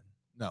round?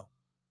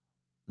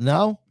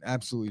 No,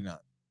 absolutely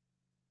not.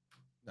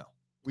 No,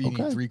 we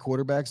need 3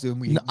 quarterbacks,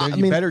 then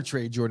you better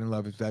trade Jordan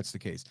Love if that's the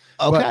case.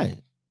 Okay.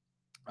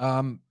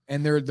 But,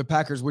 and they're the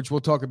Packers, which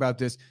we'll talk about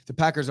this. The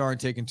Packers aren't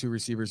taking 2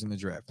 receivers in the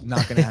draft.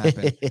 Not going to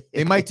happen.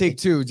 They might take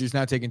 2, just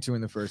not taking 2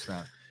 in the first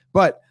round.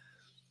 But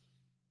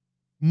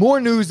more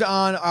news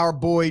on our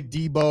boy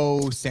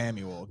Deebo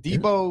Samuel.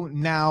 Deebo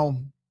now.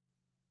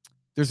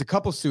 There's a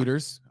couple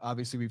suitors.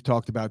 Obviously, we've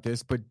talked about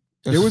this, but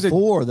there was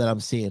 4 that I'm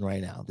seeing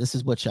right now. This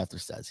is what Schefter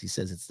says. He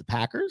says it's the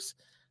Packers,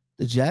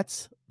 the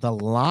Jets, the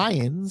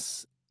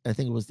Lions. I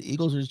think it was the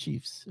Eagles or the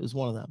Chiefs. It was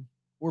one of them.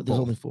 There's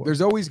only 4.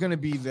 There's always going to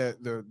be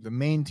the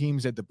main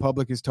teams that the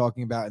public is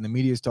talking about and the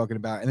media is talking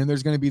about, and then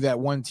there's going to be that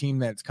one team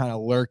that's kind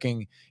of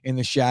lurking in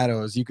the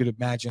shadows. You could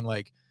imagine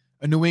like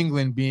a New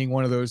England being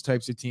one of those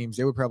types of teams.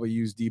 They would probably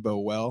use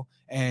Deebo well,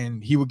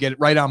 and he would get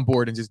right on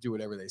board and just do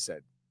whatever they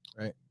said,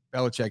 right?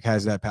 Belichick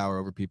has that power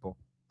over people.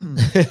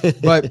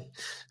 But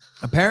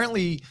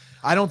apparently,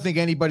 I don't think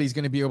anybody's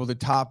going to be able to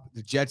top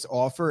the Jets'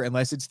 offer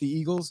unless it's the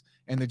Eagles.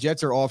 And the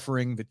Jets are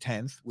offering the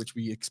 10th, which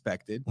we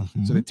expected.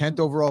 Mm-hmm. So the 10th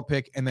overall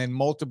pick and then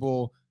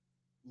multiple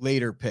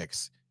later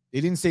picks. They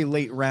didn't say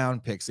late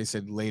round picks. They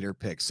said later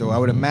picks. So I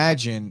would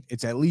imagine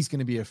it's at least going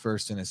to be a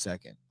first and a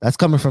second. That's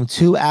coming from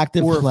 2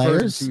 active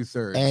players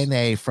 2/3 and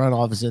a front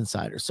office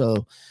insider.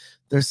 So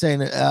they're saying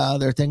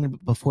they're thinking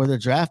before the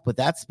draft, but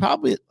that's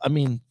probably,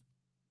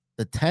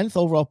 the 10th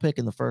overall pick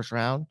in the first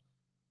round.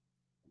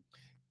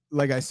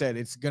 Like I said,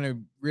 it's going to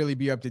really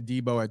be up to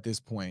Deebo at this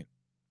point.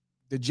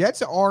 The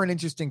Jets are an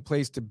interesting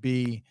place to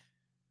be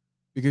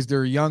because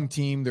they're a young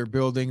team. They're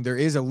building. There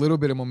is a little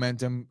bit of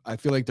momentum. I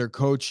feel like their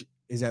coach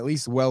is at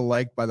least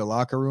well-liked by the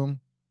locker room.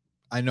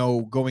 I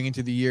know going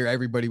into the year,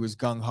 everybody was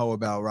gung-ho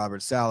about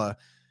Robert Saleh.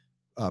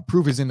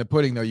 Proof is in the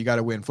pudding, though. You got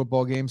to win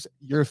football games.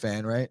 You're a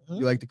fan, right?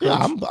 You like the coach?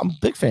 Yeah, I'm a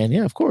big fan.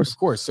 Yeah, of course. Of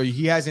course. So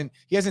he hasn't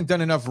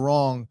done enough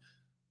wrong,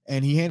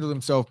 and he handled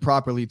himself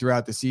properly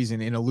throughout the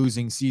season in a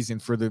losing season.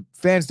 For the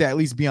fans to at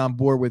least be on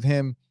board with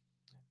him,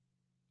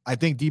 I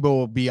think Deebo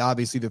will be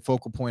obviously the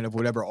focal point of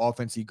whatever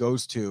offense he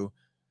goes to.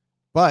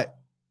 But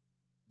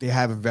they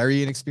have a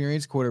very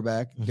inexperienced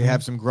quarterback. Mm-hmm. They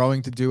have some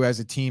growing to do as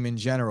a team in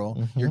general.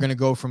 Mm-hmm. You're going to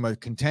go from a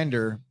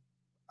contender.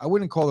 I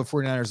wouldn't call the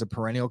 49ers a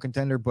perennial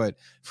contender, but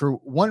for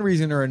one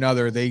reason or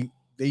another, they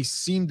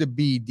seem to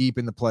be deep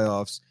in the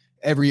playoffs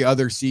every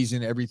other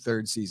season, every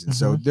third season.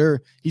 Mm-hmm. So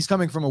he's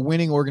coming from a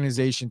winning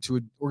organization to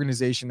an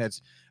organization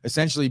that's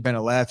essentially been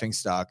a laughing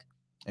stock,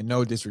 and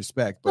no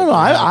disrespect.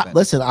 But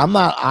listen,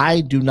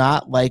 I do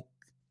not like,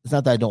 it's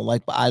not that I don't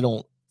like, but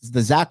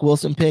the Zach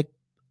Wilson pick,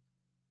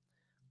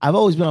 I've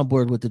always been on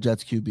board with the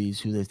Jets QBs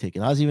who they've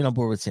taken. I was even on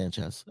board with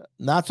Sanchez.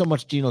 Not so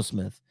much Geno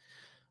Smith.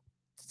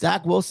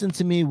 Zach Wilson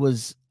to me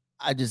was,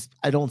 I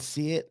don't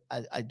see it.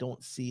 I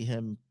don't see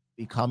him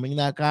becoming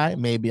that guy.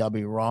 Maybe I'll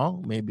be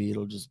wrong. Maybe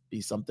it'll just be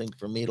something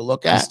for me to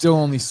look at. He's still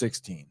only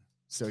 16.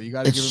 So you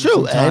got to give him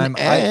some time.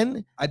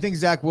 And I think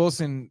Zach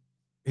Wilson,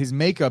 his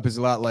makeup is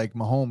a lot like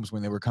Mahomes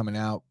when they were coming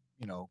out,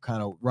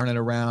 kind of running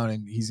around,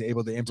 and he's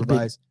able to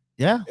improvise.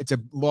 It's a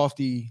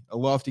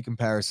lofty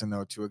comparison,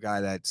 though, to a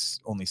guy that's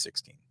only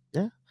 16.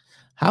 Yeah.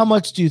 How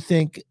much do you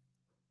think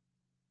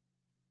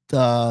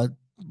the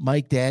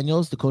Mike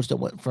Daniels, the coach that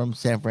went from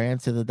San Fran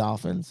to the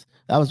Dolphins,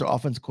 that was their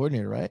offensive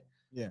coordinator, right?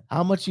 Yeah.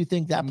 How much do you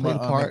think that played a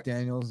part? Mike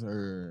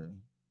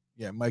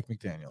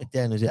McDaniel.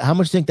 McDaniels. How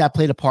much do you think that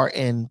played a part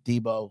in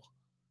Deebo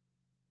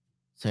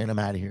saying I'm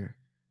out of here?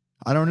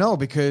 I don't know,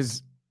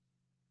 because,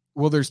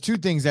 there's 2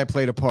 things that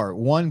played a part.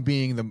 One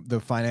being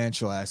the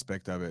financial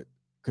aspect of it.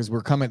 Because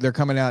they're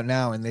coming out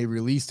now, and they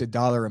released a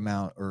dollar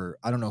amount, or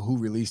I don't know who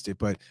released it,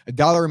 but a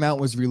dollar amount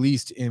was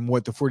released in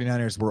what the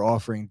 49ers were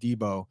offering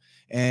Deebo.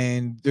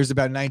 And there's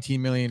about 19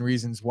 million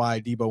reasons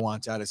why Deebo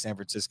wants out of San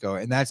Francisco.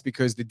 And that's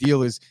because the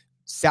deal is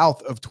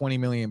south of 20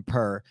 million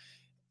per.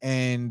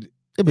 And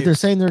they're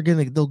saying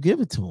they'll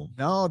give it to him.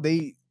 No,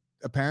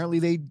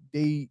 apparently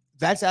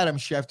that's Adam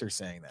Schefter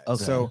saying that.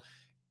 Okay. So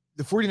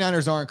the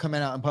 49ers aren't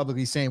coming out and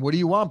publicly saying, "What do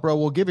you want, bro?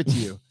 We'll give it to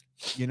you."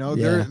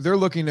 They're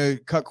looking to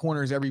cut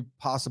corners every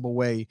possible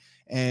way.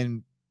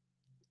 And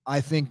I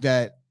think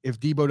that if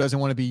Deebo doesn't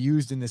want to be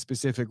used in this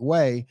specific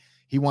way,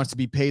 he wants to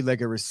be paid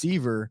like a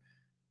receiver.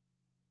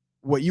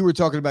 What you were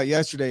talking about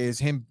yesterday is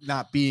him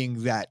not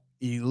being that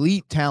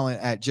elite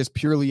talent at just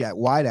purely at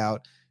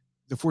wideout.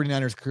 The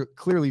 49ers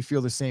clearly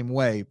feel the same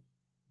way.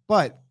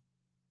 But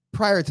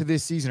prior to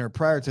this season, or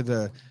prior to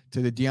the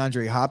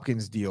DeAndre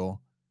Hopkins deal,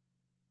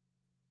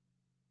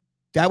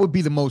 that would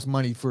be the most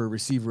money for a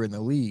receiver in the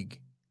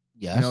league.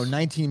 Yes. You know,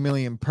 19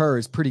 million per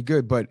is pretty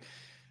good, but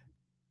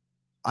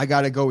I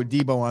got to go with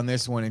Debo on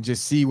this one and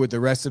just see what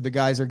the rest of the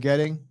guys are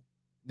getting.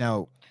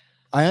 Now,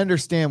 I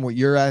understand what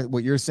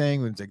you're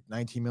saying. When it's like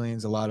 19 million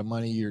is a lot of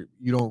money. You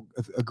don't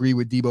agree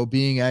with Debo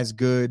being as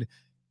good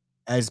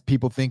as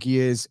people think he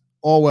is.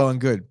 All well and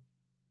good,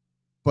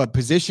 but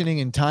positioning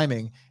and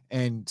timing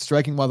and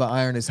striking while the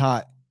iron is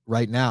hot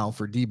right now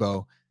for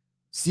Debo,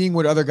 seeing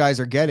what other guys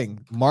are getting,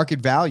 market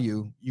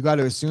value, you got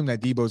to assume that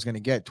Debo is going to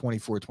get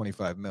 24,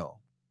 25 mil.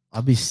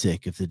 I'll be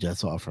sick if the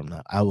Jets offer him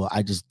that.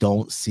 I just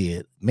don't see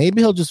it.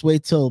 Maybe he'll just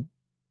wait till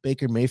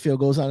Baker Mayfield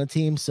goes on a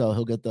team, so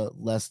he'll get the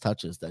less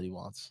touches that he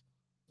wants.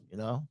 You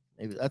know,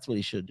 maybe that's what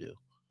he should do.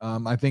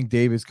 I think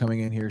Dave is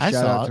coming in here. Shout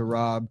out to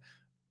Rob.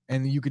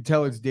 And you could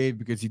tell it's Dave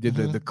because he did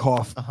the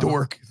cough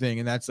dork thing,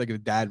 and that's like a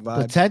dad vibe.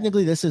 But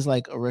technically, this is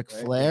like a Ric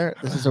Flair.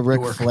 This is a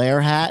Ric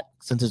Flair hat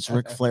since it's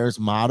Ric Flair's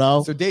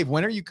motto. So, Dave,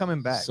 when are you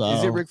coming back? Is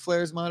it Ric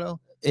Flair's motto?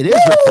 It is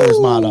Ric Flair's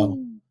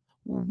motto.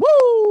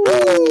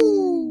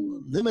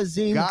 Woo!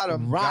 Limousine. Got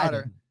him. Got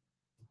her.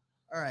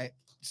 All right.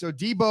 So,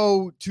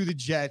 Debo to the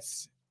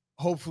Jets.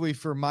 Hopefully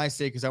for my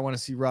sake, because I want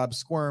to see Rob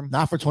squirm.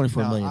 Not for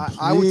 24 million.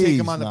 I would take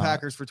him on the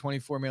Packers for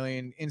 24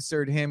 million.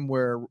 Insert him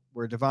where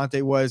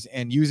Devontae was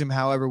and use him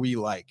however we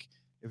like.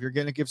 If you're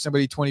going to give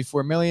somebody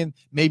 24 million,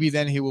 maybe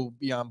then he will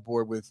be on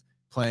board with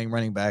playing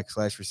running back /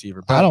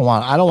 receiver. But I don't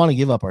want to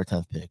give up our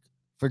 10th pick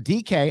for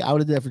DK. I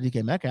would have did that for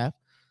DK Metcalf,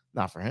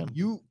 not for him.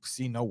 You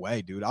see, no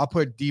way, dude. I'll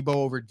put Debo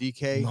over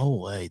DK. No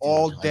way, dude.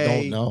 All day.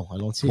 I don't know. I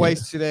don't see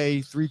twice it.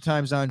 Today, 3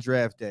 times on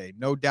draft day.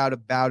 No doubt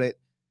about it.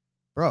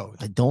 Bro,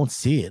 I don't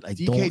see it.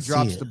 DK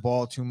drops the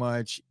ball too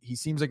much. He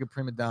seems like a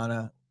prima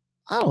donna.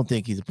 I don't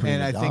think he's a prima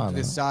donna. And I think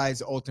the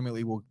size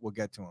ultimately will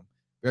get to him.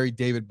 Very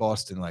David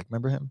Boston like.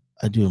 Remember him?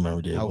 I do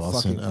remember David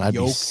Boston. And I'd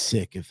be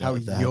sick if that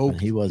happened.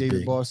 He was David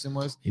big. Boston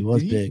was. He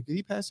was big. Did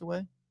he pass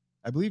away?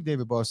 I believe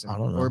David Boston. I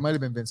don't know. Or it might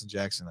have been Vincent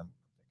Jackson.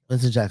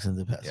 Vincent Jackson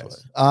did pass away.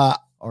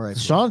 All right.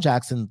 Sean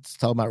Jackson's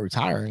talking about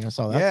retiring. I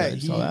saw that.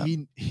 Yeah,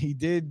 he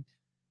did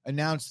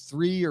announced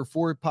 3 or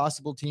 4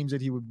 possible teams that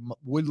he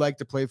would like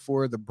to play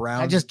for. The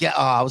Browns.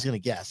 I was gonna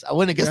guess. I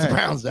wouldn't have guessed the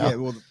Browns though. Yeah,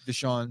 well,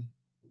 Deshaun.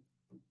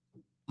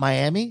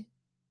 Miami?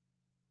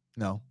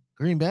 No.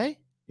 Green Bay?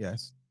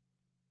 Yes.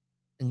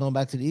 And going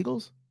back to the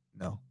Eagles?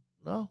 No.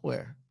 No?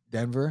 Where?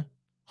 Denver.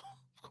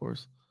 Of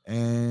course.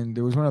 And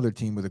there was one other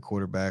team with a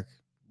quarterback,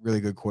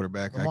 really good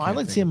quarterback. Well, I'd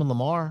like to see him in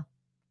Lamar,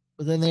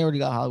 but then they already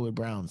got Hollywood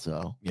Brown,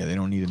 so yeah, they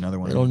don't need another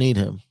one. They don't need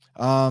him.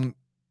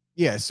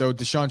 Yeah, so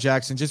Deshaun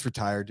Jackson, just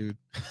retire, dude.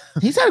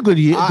 He's had a good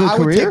career. I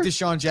would take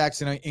Deshaun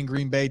Jackson in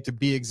Green Bay to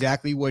be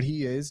exactly what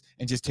he is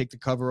and just take the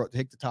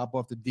top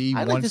off the D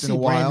I'd once like to in see a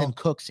while. Brandon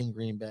Cooks in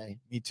Green Bay.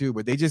 Me too,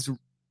 but they just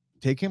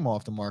take him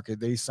off the market.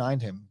 They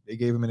signed him. They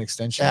gave him an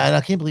extension. Yeah, and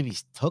I can't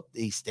believe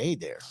he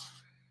stayed there.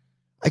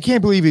 I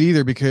can't believe it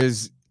either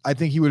because I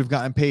think he would have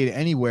gotten paid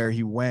anywhere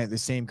he went the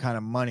same kind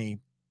of money.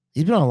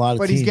 He's been on a lot of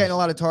but teams. He's getting a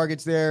lot of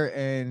targets there,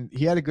 and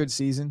he had a good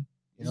season.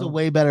 He's a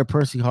way better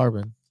Percy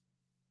Harvin.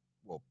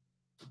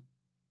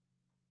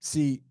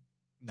 See,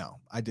 no,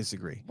 I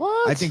disagree.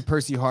 What? I think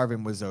Percy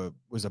Harvin was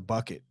a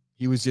bucket.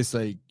 He was just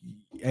like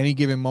any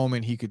given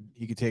moment he could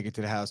take it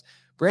to the house.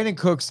 Brandon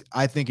Cooks,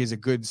 I think, is a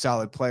good,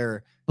 solid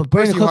player. But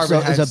Brandon Cooks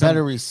is a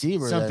better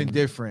receiver. Something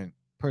different.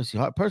 Percy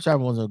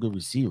Harvin wasn't a good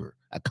receiver.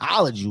 At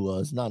college, he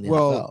was, not in the NFL.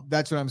 Well,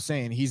 that's what I'm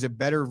saying. He's a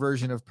better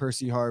version of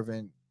Percy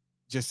Harvin.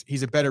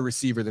 He's a better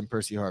receiver than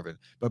Percy Harvin.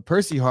 But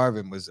Percy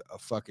Harvin was a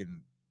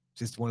fucking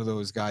just one of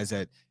those guys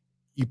that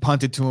you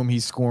punt it to him,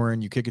 he's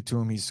scoring. You kick it to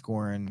him, he's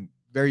scoring.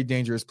 Very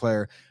dangerous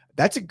player.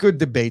 That's a good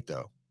debate,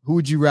 though. Who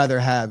would you rather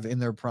have in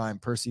their prime,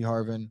 Percy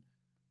Harvin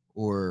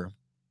or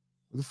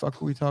who the fuck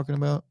are we talking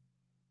about?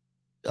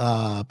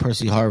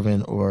 Percy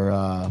Harvin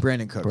or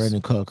Brandon Cooks.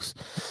 Brandon Cooks.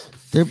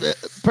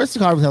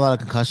 Percy Harvin had a lot of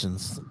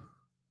concussions.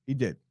 He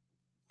did.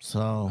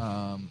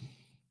 So,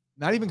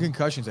 not even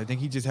concussions. I think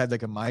he just had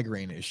like a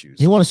migraine issues.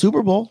 He won a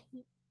Super Bowl.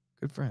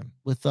 Good for him.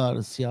 With the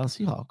Seattle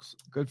Seahawks.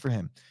 Good for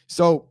him.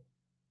 So,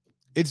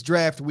 it's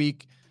draft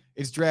week.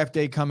 It's draft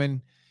day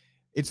coming.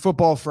 It's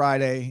Football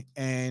Friday,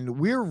 and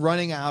we're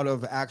running out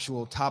of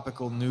actual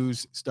topical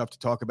news stuff to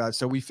talk about.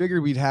 So we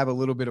figured we'd have a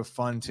little bit of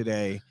fun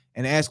today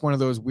and ask one of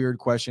those weird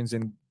questions.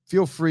 And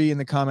feel free in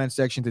the comment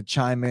section to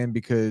chime in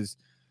because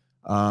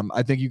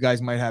I think you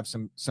guys might have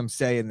some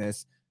say in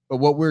this. But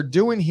what we're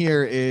doing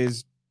here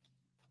is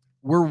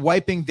we're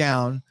wiping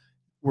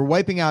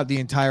out the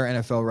entire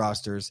NFL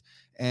rosters,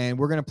 and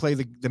we're going to play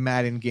the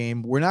Madden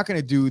game. We're not going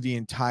to do the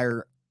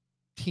entire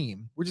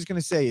team. We're just going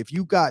to say if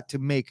you got to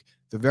make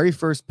the very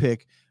first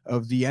pick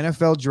of the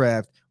NFL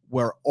draft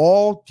where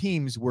all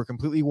teams were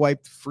completely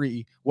wiped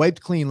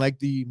clean, like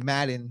the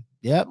Madden.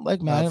 Yep,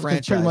 like Madden.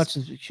 Franchise. Pretty much a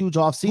huge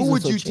offseason. Who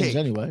would you take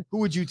anyway? Who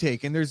would you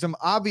take? And there's some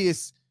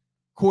obvious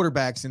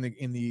quarterbacks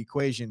in the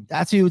equation.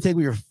 That's who you would take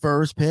with your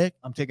first pick?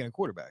 I'm taking a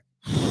quarterback.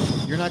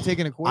 You're not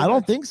taking a quarterback? I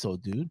don't think so,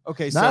 dude.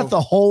 Okay, not if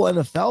the whole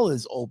NFL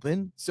is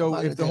open. So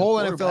if the whole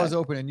NFL is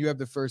open and you have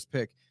the first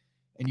pick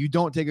and you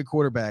don't take a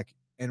quarterback,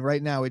 and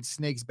right now it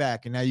snakes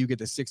back and now you get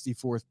the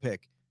 64th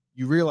pick,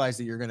 you realize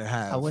that you're going to I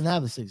have. wouldn't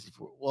have the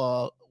 64.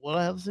 Well, would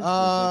I have the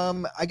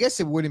 64? I guess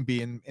it wouldn't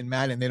be in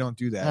Madden. They don't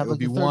do that. Have It would like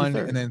be the one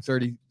 33rd. and then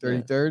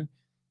 33rd.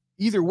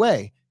 Either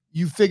way,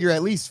 you figure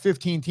at least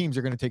 15 teams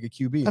are going to take a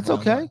QB. in That's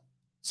round okay. one.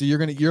 So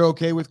you're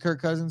okay with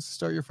Kirk Cousins to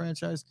start your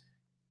franchise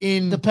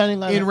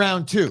Depending on in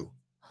round 2.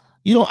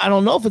 I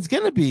don't know if it's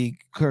gonna be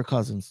Kirk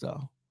Cousins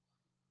though.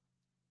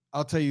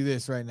 I'll tell you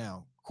this right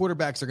now: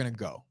 quarterbacks are going to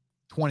go.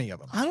 20 of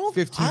them. I don't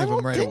 15 I of them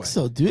don't right think away.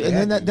 so, dude. Yeah,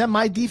 And then dude. that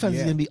my defense is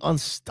Yeah. gonna be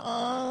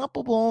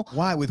unstoppable.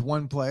 Why with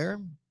one player?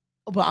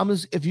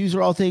 But if you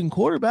are all taking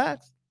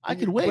quarterbacks, I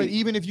could wait. But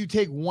even if you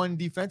take one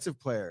defensive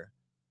player,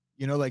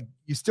 like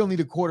you still need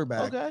a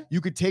quarterback. Okay.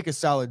 You could take a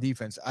solid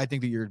defense. I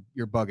think that you're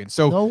bugging.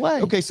 So No way.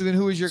 okay, so then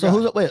who is your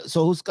So guy?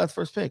 who's got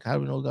first pick? How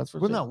do we know who got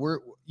first Well, pick? no, we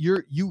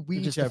You're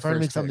each just have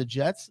affirming first from the pick.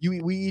 Jets.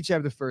 We each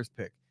have the first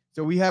pick.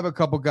 So we have a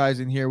couple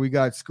guys in here. We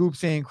got Scoop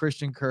saying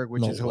Christian Kirk,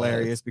 which No is way.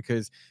 hilarious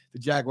because the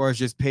Jaguars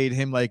just paid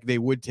him like they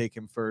would take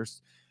him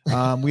first.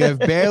 We have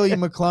Bailey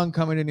McClung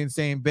coming in and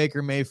saying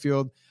Baker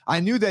Mayfield.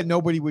 I knew that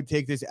nobody would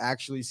take this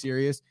actually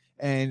serious,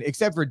 and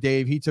except for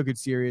Dave, he took it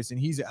serious, and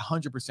he's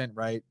 100%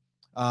 right.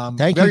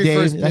 Thank you, very Dave.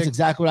 first That's pick-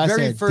 exactly what I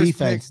very said. first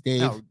Defense, pick-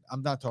 Dave. No,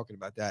 I'm not talking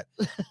about that.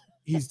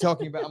 I'm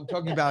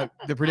talking about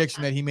the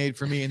prediction that he made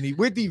for me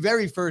with the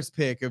very first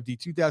pick of the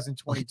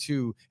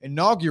 2022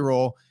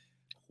 inaugural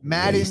Waste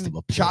Madden of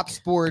a pick. Chop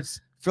Sports.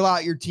 Fill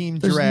out your team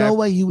There's draft. no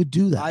way you would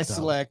do that. I though.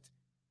 select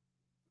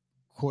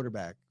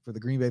quarterback for the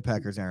Green Bay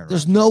Packers. Aaron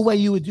There's Rodgers. no way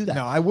you would do that.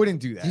 No, I wouldn't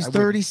do that. He's I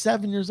wouldn't.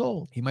 37 years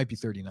old. He might be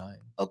 39.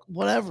 Oh,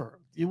 whatever.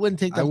 You wouldn't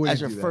take I that wouldn't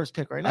as your do that. first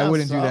pick right now. I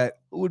wouldn't do so that.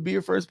 Who would be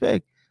your first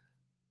pick?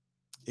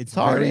 It's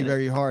hard, very, ain't it?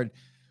 very hard.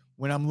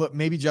 When I'm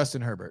maybe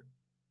Justin Herbert.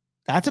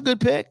 That's a good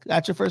pick.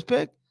 That's your first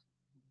pick.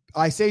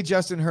 I say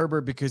Justin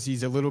Herbert because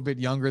he's a little bit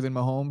younger than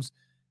Mahomes,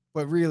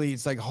 but really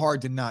it's like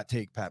hard to not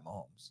take Pat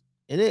Mahomes.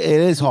 It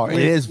is hard. It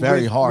is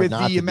very hard. with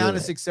not the to amount do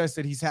of it. success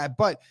that he's had.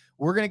 But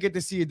we're gonna get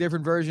to see a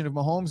different version of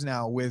Mahomes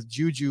now with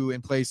Juju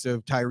in place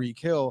of Tyreek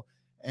Hill,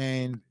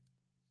 and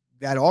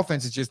that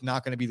offense is just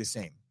not going to be the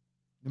same.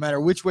 No matter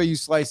which way you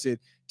slice it,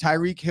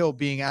 Tyreek Hill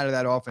being out of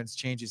that offense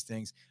changes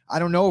things. I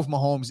don't know if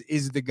Mahomes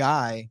is the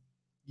guy.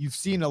 You've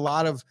seen a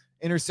lot of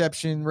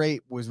interception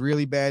rate was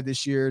really bad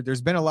this year.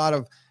 There's been a lot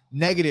of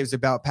negatives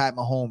about Pat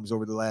Mahomes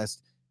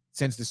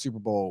since the Super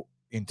Bowl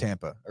in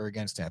Tampa or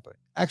against Tampa.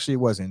 Actually, it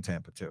was in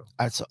Tampa too.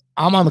 All right, so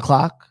I'm on the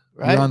clock,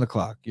 right?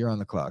 You're on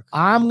the clock.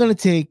 I'm gonna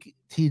take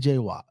TJ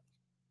Watt.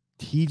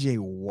 TJ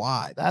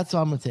Watt. That's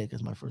what I'm gonna take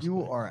as my first. You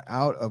pick. are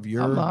out of I'm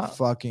your not.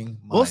 fucking mind.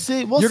 We'll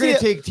see. We'll You're see going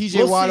to it. take TJ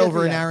We'll see Watt at over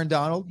the an end. Aaron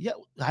Donald? Yeah,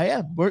 I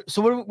am. We'll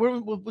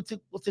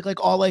take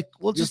like all like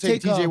we'll You'll just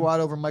take take TJ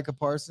Watt over Micah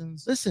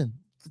Parsons? Listen,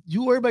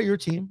 you worry about your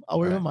team. I'll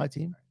worry All about right. my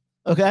team.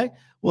 Okay,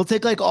 we'll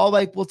take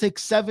we'll take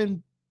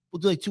 7. We'll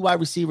do like 2 wide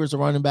receivers, a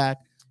running back.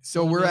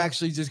 So we're Okay.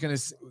 actually just going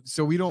to –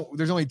 so we don't –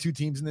 there's only 2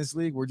 teams in this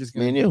league. We're just Me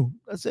going and to you.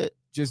 That's it.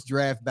 just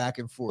draft back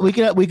and forth. We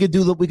could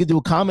do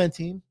a comment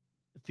team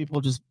if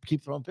people just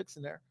keep throwing picks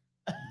in there.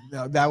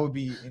 No, that would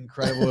be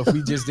incredible if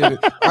we just did it.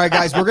 All right,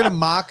 guys, we're going to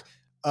mock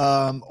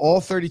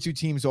all 32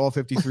 teams, all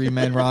 53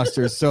 men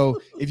rosters.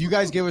 So if you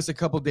guys give us a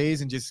couple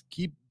days and just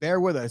bear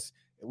with us,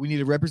 we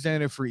need a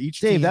representative for each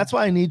Dave, team. that's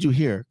why I need you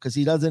here because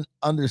he doesn't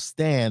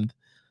understand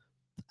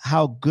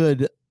how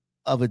good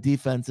of a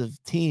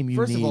defensive team you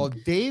First need. of all,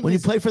 Dave When you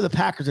is- play for the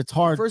Packers, it's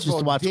hard First just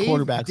of to all, watch Dave,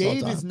 quarterbacks all Dave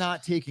the time. is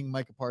not taking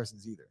Micah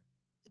Parsons either.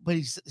 But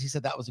he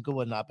said that was a good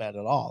one, not bad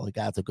at all. Like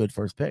that's a good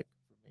first pick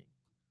for me.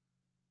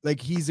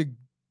 Like he's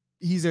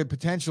a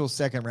potential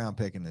second round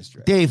pick in this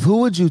draft. Dave, who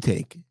would you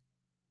take?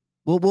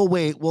 We'll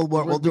wait. We'll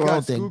We do our got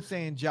own thing. Scoop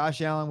saying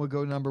Josh Allen would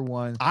go number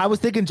 1. I was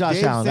thinking Josh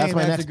Dave Allen. That's saying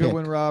my that's next a good pick.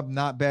 one, Rob.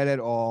 Not bad at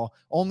all.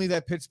 Only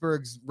that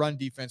Pittsburgh's run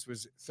defense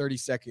was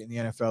 32nd in the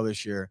NFL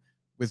this year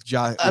with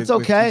Josh. That's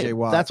okay.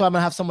 That's why I'm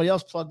gonna have somebody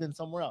else plugged in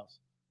somewhere else.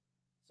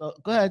 So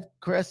go ahead,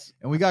 Chris.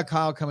 And we got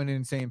Kyle coming in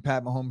and saying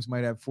Pat Mahomes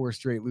might have 4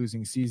 straight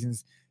losing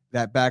seasons.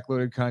 That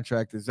backloaded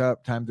contract is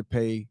up. Time to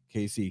pay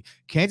KC.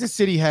 Kansas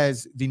City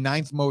has the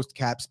 9th most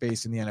cap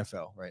space in the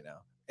NFL right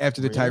now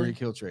after the Really? Tyreek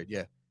Hill trade.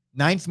 Yeah.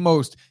 9th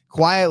most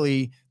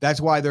quietly. That's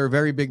why they're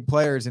very big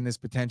players in this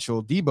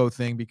potential Debo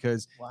thing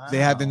because they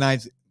have the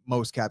 9th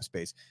most cap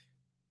space.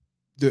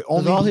 The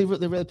only all they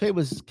really paid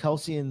was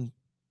Kelsey and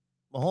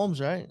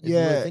Mahomes, right? If you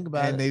really think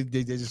about and it.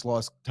 they just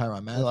lost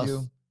Tyrann They lost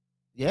Matthew.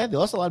 Yeah, they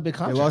lost a lot of big They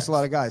contracts. lost a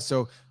lot of guys.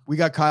 So we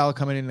got Kyle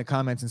coming in the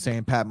comments and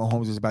saying Pat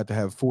Mahomes is about to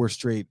have 4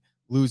 straight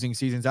losing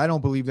seasons. I don't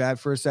believe that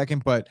for a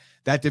second, but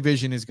that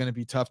division is going to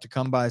be tough to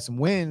come by some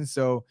wins.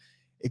 So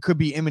it could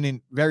be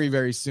imminent very,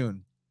 very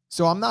soon.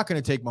 So I'm not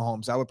going to take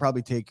Mahomes. I would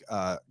probably take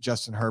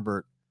Justin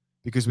Herbert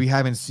because we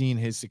haven't seen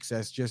his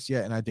success just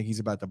yet, and I think he's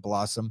about to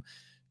blossom.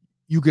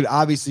 You could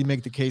obviously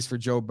make the case for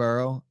Joe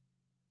Burrow.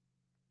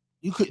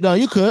 You could. Yeah,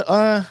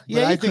 But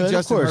you I think could,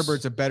 Justin of course.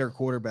 Herbert's a better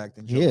quarterback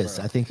than Joe He is.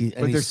 Burrow. I think he. But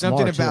and there's he's something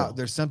smart,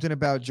 too.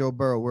 about Joe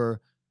Burrow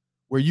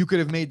where you could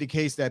have made the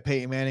case that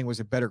Peyton Manning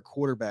was a better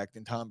quarterback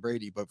than Tom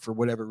Brady, but for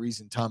whatever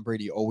reason, Tom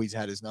Brady always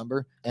had his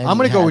number. And I'm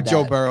going he to go had with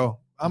Joe that. Burrow.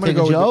 I'm You going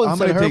to taking go. Joe I'm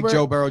instead going to of take Herbert?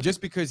 Joe Burrow just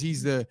because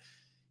he's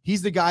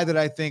the guy that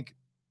I think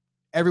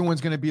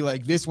everyone's going to be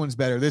like, this one's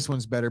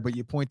better, but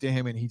you point to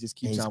him and he just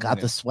keeps He's on got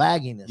winning. the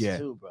swagginess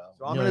too, bro.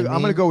 So I'm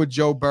gonna go with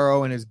Joe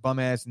Burrow and his bum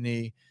ass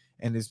knee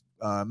and his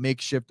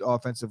makeshift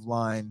offensive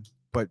line.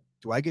 But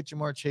do I get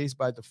Jamar Chase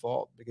by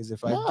default? Because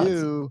if I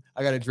do,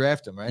 I got to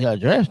draft him, right? Yeah,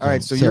 draft him. All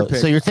right, so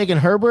you're taking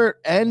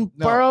Herbert and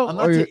Burrow? I'm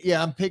not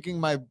I'm picking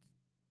my.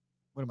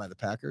 What am I? The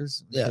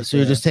Packers? Yeah, so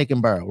you're just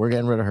taking Burrow. We're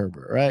getting rid of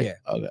Herbert, right? Yeah.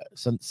 Okay.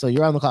 So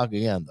you're on the clock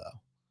again though,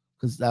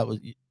 because that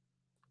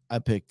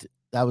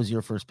was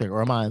your first pick,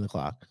 or am I on the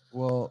clock?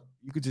 Well,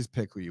 you could just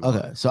pick who you want.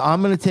 Okay, so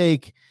I'm gonna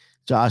take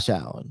Josh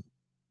Allen.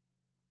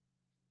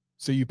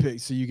 So you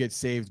get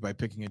saved by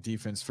picking a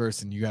defense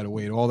first, and you got to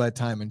wait all that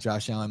time, and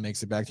Josh Allen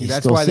makes it back to you.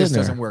 That's why this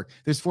doesn't work.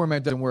 This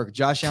format doesn't work.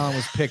 Josh Allen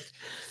was picked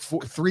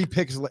 3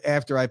 picks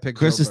after I picked.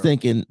 Chris is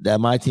thinking that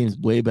my team's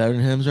way better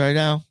than him's right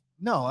now.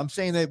 No, I'm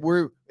saying that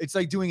it's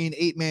like doing an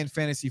 8-man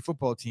fantasy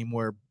football team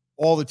where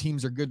all the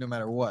teams are good no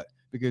matter what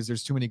because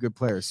there's too many good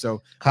players.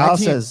 So Kyle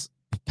says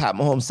Pat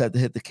Mahomes set to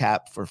hit the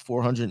cap for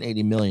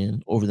 $480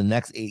 million over the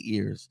next 8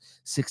 years,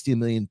 $60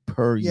 million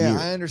per year. Yeah,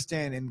 I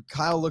understand. And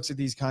Kyle looks at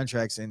these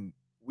contracts, and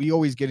we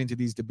always get into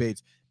these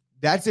debates.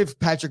 That's if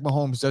Patrick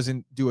Mahomes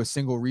doesn't do a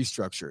single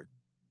restructure.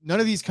 None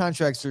of these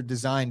contracts are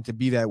designed to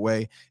be that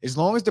way. As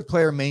long as the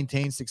player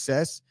maintains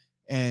success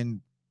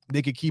and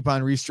they could keep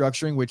on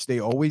restructuring, which they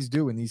always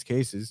do in these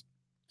cases,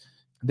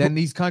 then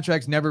these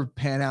contracts never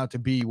pan out to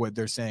be what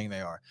they're saying they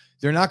are.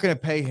 They're not going to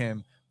pay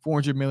him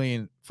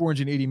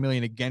 $480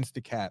 million against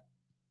the cap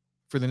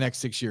for the next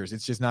 6 years.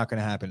 It's just not going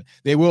to happen.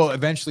 They will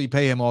eventually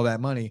pay him all that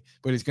money,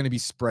 but it's going to be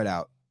spread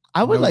out.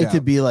 I would like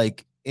to be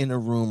like in a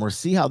room or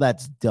see how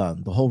that's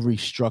done, the whole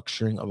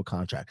restructuring of a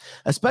contract,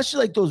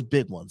 especially like those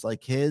big ones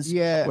like his,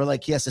 where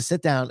like he has to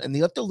sit down and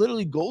you have to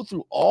literally go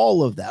through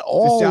all of that.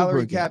 The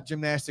salary cap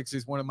gymnastics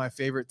is one of my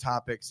favorite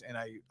topics, and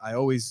I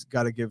always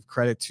got to give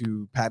credit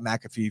to Pat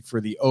McAfee for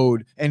the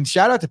ode, and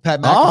shout out to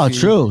Pat McAfee. Oh,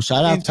 true.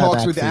 Shout out in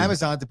talks with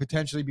Amazon to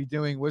potentially be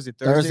doing, was it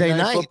Thursday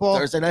night football?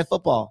 Thursday night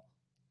football.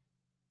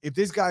 If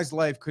this guy's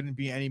life couldn't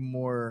be any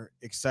more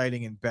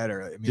exciting and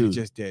better, I mean, it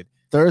just did.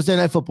 Thursday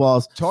night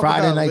footballs,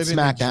 Friday night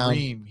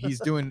SmackDown. He's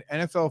doing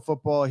NFL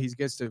football. He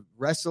gets to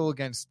wrestle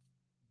against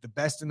the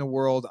best in the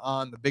world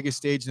on the biggest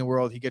stage in the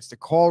world. He gets to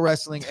call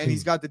wrestling, and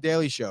he's got the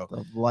Daily Show.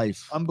 The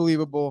life.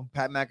 Unbelievable.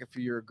 Pat McAfee,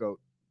 you're a GOAT.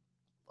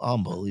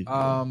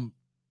 Unbelievable.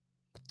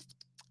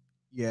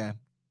 Yeah.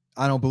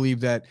 I don't believe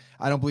that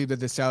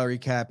the salary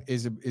cap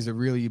is a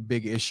really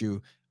big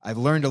issue. I've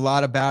learned a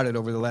lot about it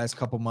over the last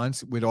couple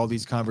months with all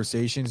these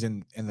conversations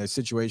and the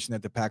situation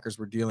that the Packers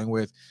were dealing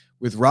with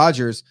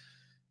Rodgers.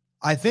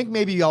 I think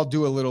maybe I'll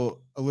do a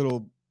little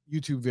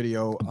YouTube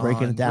video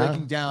breaking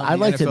down the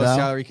NFL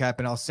salary cap,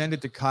 and I'll send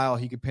it to Kyle.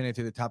 He could pin it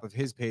to the top of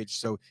his page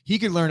so he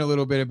could learn a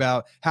little bit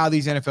about how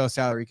these NFL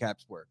salary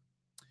caps work.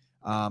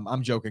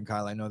 I'm joking,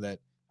 Kyle. I know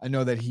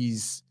that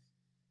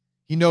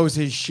he knows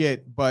his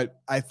shit,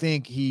 but I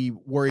think he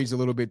worries a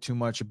little bit too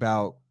much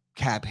about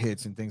cap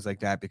hits and things like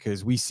that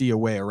because we see a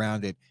way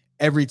around it.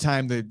 Every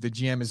time the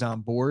GM is on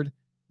board,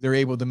 they're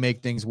able to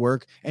make things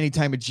work.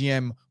 Anytime a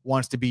GM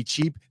wants to be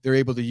cheap, they're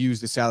able to use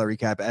the salary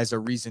cap as a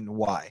reason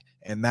why.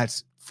 And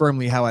that's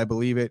firmly how I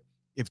believe it.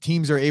 If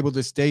teams are able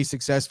to stay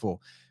successful,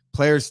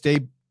 players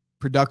stay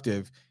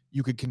productive,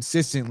 you could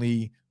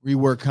consistently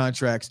rework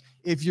contracts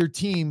if your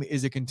team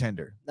is a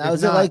contender. Now,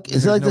 is it like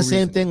the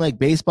same thing like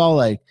baseball?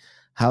 Like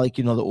how, like,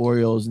 the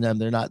Orioles and them,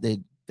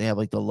 they have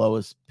like the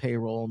lowest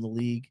payroll in the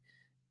league.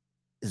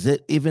 Is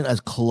it even as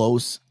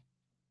close?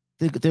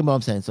 Think what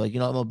I'm saying. So, like,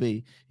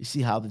 MLB, you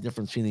see how the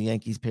difference between the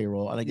Yankees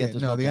payroll and I guess the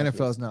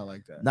NFL is not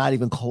like that. Not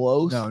even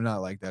close. No,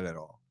 not like that at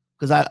all.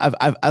 Because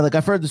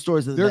I've heard the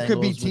stories of there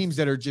could be teams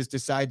that are just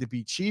decide to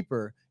be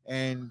cheaper,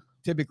 and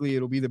typically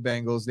it'll be the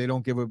Bengals. They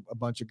don't give a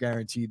bunch of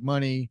guaranteed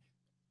money.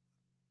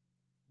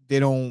 They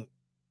don't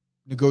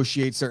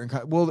negotiate certain.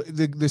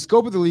 The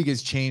scope of the league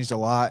has changed a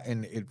lot,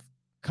 and it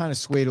kind of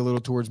swayed a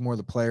little towards more of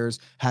the players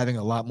having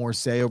a lot more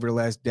say over the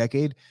last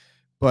decade.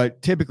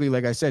 But typically,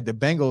 like I said, the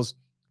Bengals,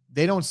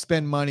 they don't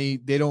spend money.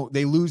 They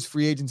lose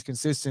free agents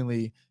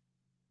consistently,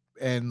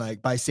 and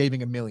like by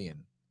saving $1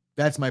 million.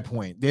 That's my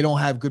point. They don't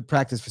have good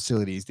practice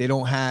facilities. They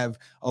don't have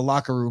a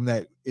locker room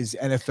that is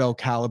NFL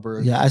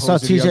caliber. Yeah, I saw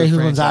TJ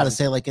Houshmandzadeh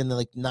say like in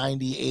the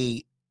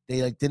 98,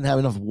 they like didn't have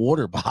enough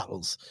water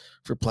bottles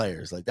for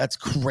players. Like that's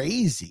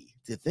crazy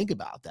to think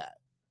about that.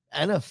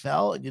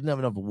 NFL, you didn't have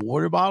enough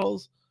water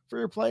bottles for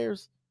your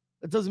players.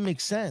 That doesn't make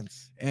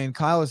sense. And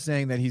Kyle is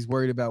saying that he's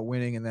worried about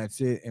winning and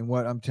that's it. And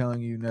what I'm telling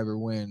you never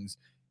wins.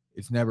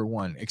 It's never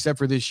won, except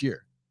for this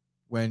year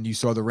when you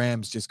saw the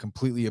Rams just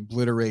completely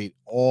obliterate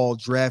all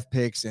draft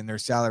picks and their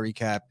salary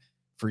cap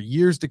for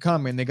years to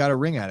come, and they got a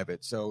ring out of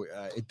it. So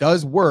it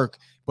does work,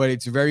 but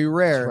it's very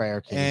rare. It's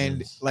rare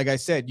and like I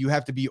said, you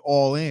have to be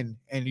all in,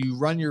 and you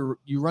run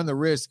the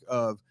risk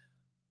of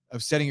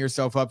setting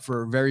yourself up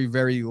for a very,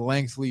 very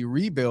lengthy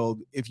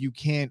rebuild if you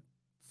can't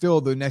fill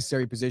the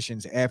necessary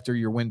positions after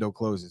your window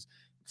closes.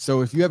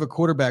 So if you have a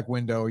quarterback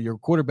window, your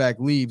quarterback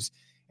leaves,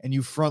 and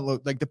you front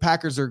load, like the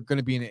Packers are going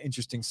to be in an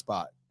interesting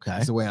spot. Okay.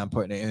 That's the way I'm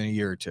putting it in a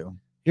year or two.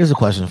 Here's a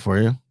question for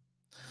you.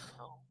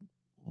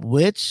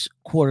 which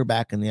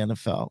quarterback in the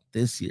NFL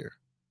this year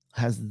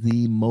has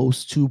the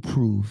most to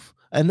prove?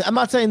 And I'm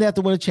not saying they have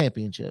to win a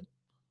championship.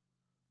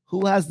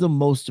 Who has the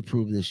most to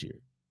prove this year?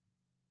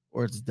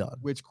 Or it's done.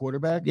 Which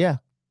quarterback? Yeah.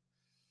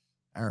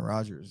 Aaron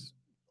Rodgers.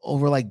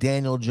 Over like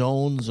Daniel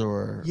Jones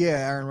or.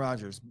 Yeah, Aaron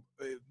Rodgers.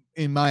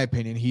 In my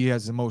opinion, he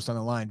has the most on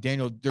the line.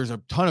 There's a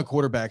ton of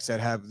quarterbacks that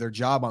have their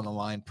job on the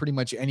line. Pretty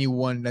much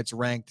anyone that's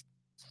ranked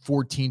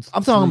 14th.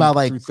 I'm talking about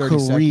like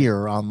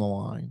career on the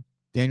line.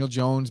 Daniel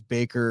Jones,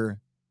 Baker,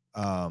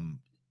 Lamar.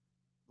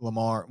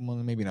 Well,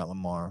 maybe not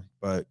Lamar,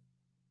 but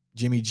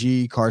Jimmy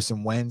G,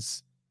 Carson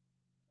Wentz,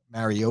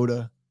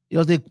 Mariota. You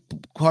don't think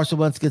Carson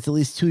Wentz gets at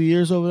least 2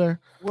 years over there?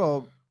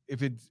 Well,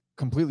 if it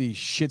completely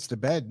shits the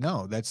bed,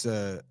 no. That's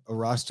a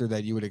roster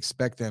that you would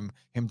expect him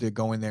to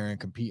go in there and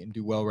compete and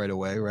do well right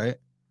away, right?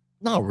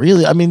 Not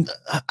really. I mean,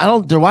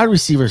 their wide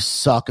receivers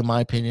suck, in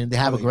my opinion. They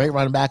have a great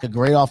running back, a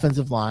great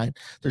offensive line.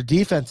 Their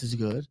defense is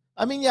good.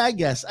 I mean, yeah, I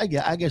guess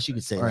you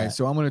could say that. All right,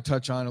 so I'm going to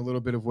touch on a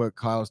little bit of what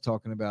Kyle's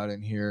talking about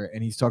in here,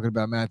 and he's talking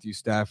about Matthew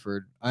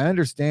Stafford. I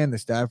understand the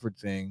Stafford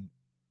thing,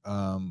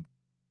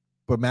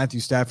 but Matthew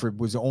Stafford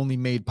was only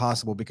made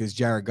possible because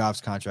Jared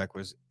Goff's contract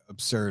was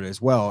absurd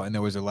as well, and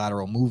there was a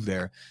lateral move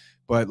there.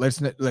 But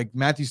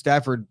Matthew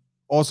Stafford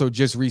also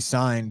just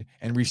re-signed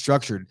and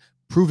restructured,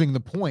 proving the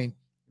point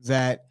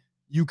that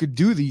you could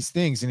do these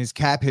things, and his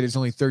cap hit is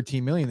only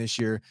 $13 million this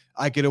year.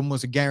 I could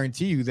almost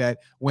guarantee you that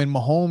when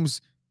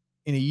Mahomes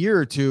in a year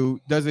or two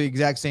does the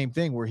exact same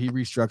thing where he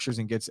restructures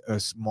and gets a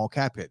small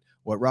cap hit,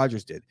 what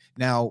Rodgers did.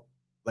 Now,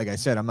 like I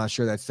said, I'm not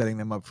sure that's setting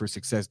them up for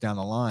success down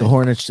the line. The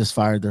Hornets just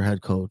fired their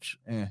head coach.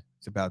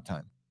 It's about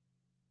time.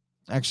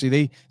 Actually,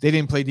 they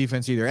didn't play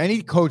defense either.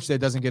 Any coach that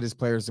doesn't get his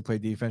players to play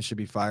defense should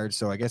be fired.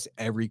 So I guess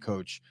every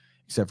coach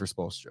except for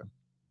Spoelstra.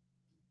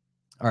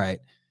 All right.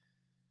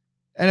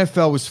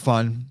 NFL was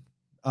fun.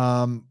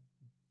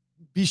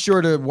 Be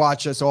sure to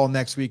watch us all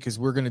next week because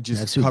we're going to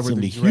just cover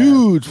the draft.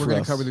 Huge. We're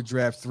going to cover the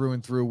draft through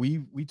and through.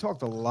 We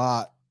talked a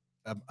lot.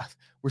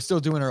 We're still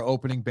doing our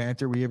opening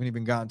banter. We haven't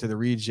even gotten to the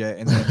reads yet,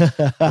 and then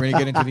we're going to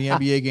get into the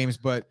NBA games.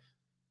 But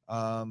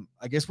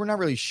I guess we're not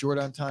really short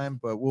on time,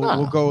 but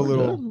we'll go a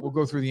little. Good. We'll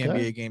go through the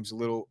NBA games a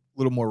little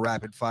more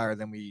rapid fire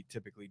than we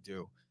typically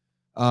do.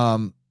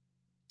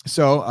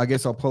 So I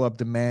guess I'll pull up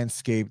the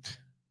Manscaped.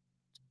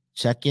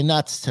 Check your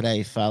nuts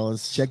today,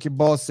 fellas. Check your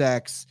ball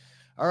sacks.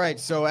 All right.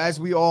 So as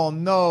we all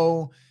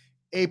know,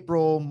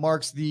 April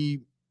marks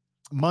the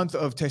month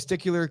of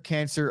testicular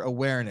cancer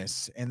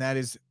awareness, and that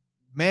is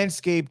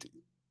Manscaped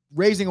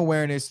raising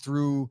awareness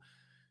through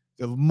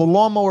the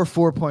Lawnmower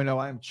 4.0.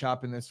 I am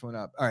chopping this one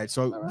up. All right.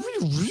 So,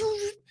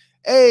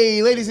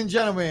 hey, ladies and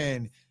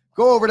gentlemen,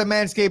 go over to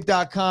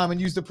manscaped.com and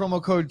use the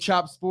promo code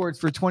CHOPSPORTS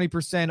for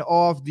 20%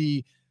 off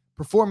the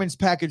Performance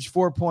Package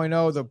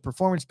 4.0. The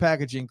Performance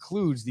Package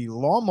includes the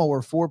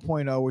Lawnmower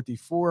 4.0 with the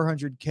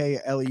 400K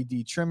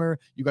LED trimmer.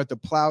 You got the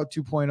Plow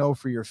 2.0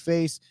 for your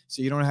face,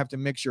 so you don't have to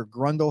mix your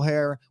grundle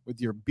hair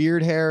with your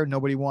beard hair.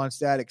 Nobody wants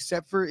that,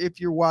 except for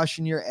if you're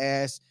washing your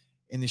ass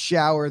in the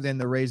shower, then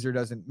the razor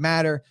doesn't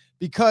matter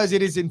because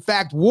it is, in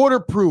fact,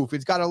 waterproof.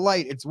 It's got a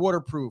light. It's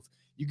waterproof.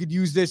 You could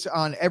use this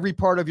on every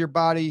part of your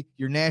body,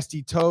 your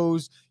nasty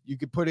toes. You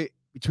could put it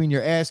between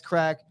your ass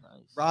crack.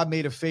 Rob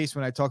made a face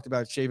when I talked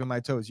about shaving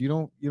my toes. You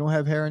don't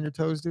have hair on your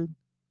toes, dude?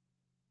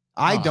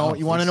 I don't.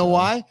 You want to know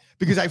why?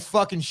 Because I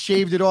fucking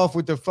shaved it off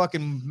with the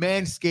fucking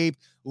Manscaped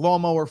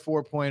Lawnmower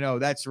 4.0.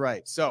 That's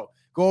right. So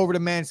go over to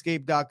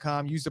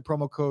manscaped.com. Use the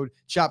promo code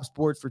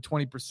CHOPSPORTS for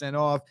 20%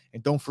 off.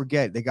 And don't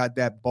forget, they got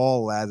that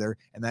ball lather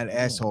and that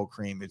asshole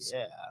cream. It's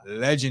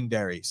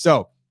legendary.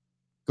 So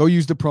go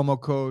use the promo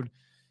code.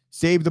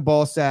 Save the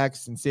ball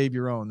sacks and save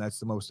your own.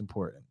 That's the most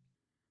important.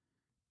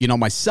 You know,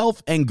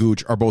 myself and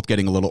Gooch are both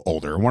getting a little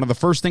older. One of the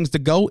first things to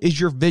go is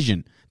your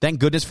vision.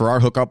 Thank goodness for our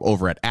hookup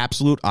over at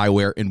Absolute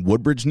Eyewear in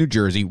Woodbridge, New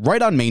Jersey,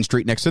 right on Main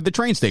Street next to the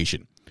train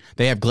station.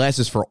 They have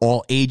glasses for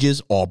all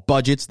ages, all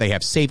budgets. They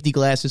have safety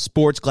glasses,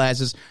 sports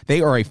glasses.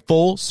 They are a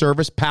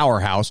full-service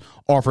powerhouse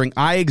offering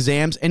eye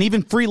exams and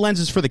even free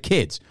lenses for the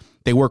kids.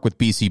 They work with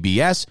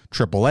BCBS,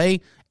 AAA,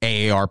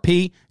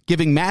 AARP,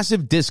 giving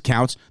massive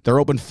discounts. They're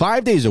open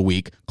 5 days a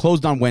week,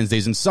 closed on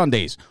Wednesdays and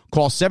Sundays.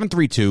 Call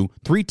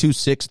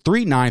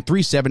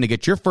 732-326-3937 to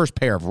get your first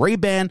pair of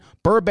Ray-Ban,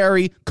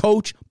 Burberry,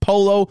 Coach,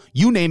 Polo,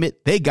 you name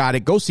it, they got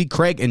it. Go see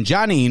Craig and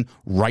Johnine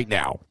right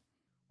now.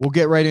 We'll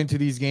get right into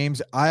these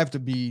games. I have to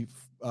be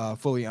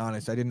fully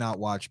honest. I did not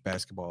watch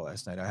basketball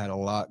last night. I had a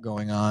lot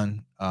going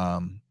on,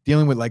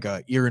 dealing with like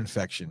a ear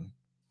infection.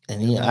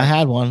 And yeah, I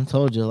had one.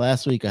 Told you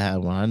last week I had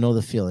one. I know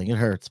the feeling. It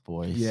hurts,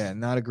 boys. Yeah,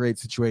 not a great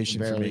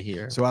situation for me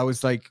here. So I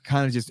was like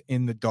kind of just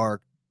in the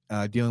dark,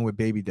 dealing with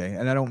baby day.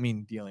 And I don't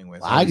mean dealing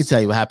with. I can tell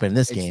you what happened in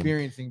this game.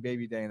 Experiencing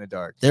baby day in the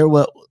dark. There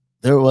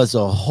was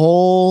a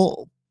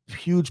whole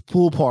huge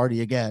pool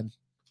party again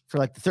for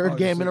like the third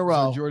game in a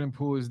row. So Jordan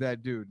Poole is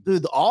that dude.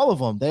 Dude, all of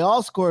them. They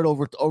all scored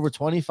over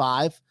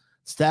 25.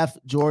 Steph,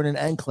 Jordan,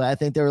 and Clay. I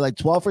think they were like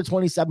 12 for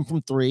 27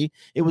 from three.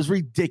 It was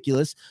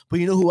ridiculous. But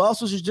you know who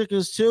else was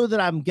ridiculous too? That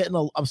I'm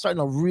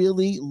starting to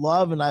really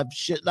love, and I've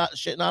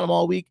shitting on them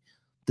all week.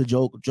 the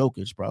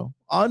Jokic, bro.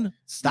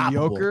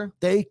 Unstoppable. Mediocre?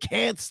 They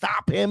can't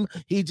stop him.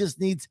 He just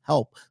needs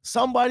help.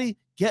 Somebody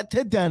get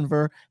to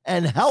Denver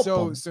and help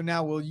him. So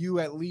now will you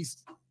at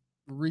least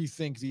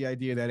rethink the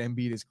idea that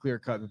Embiid is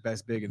clear-cut the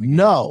best big in the game?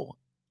 No.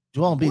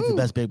 Joel Embiid's the Woo.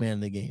 best big man in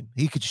the game.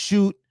 He could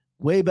shoot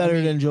way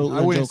better than Joe.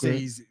 I wouldn't Joker. say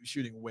he's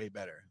shooting way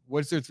better.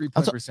 What's their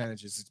three-point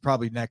percentages? It's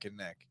probably neck and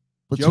neck.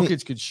 Between-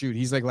 Jokic could shoot.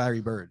 He's like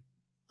Larry Bird.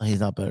 He's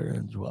not better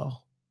than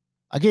Joel.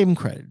 I gave him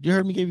credit. You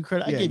heard me give you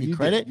credit. Yeah, I gave you you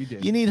credit. did, you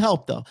did. You need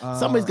help though.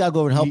 Somebody's got to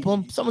go over and help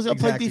him. Someone's got to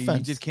play defense.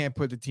 You just can't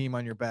put the team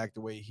on your back the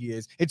way he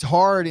is. It's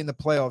hard in the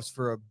playoffs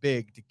for a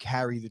big to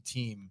carry the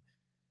team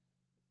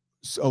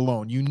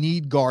alone. You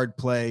need guard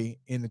play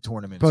in the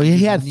tournament. Bro, You he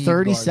just had need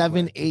guard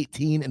 37, play.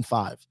 18, and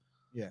 5.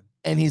 Yeah.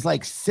 And he's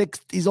like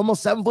he's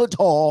almost 7 foot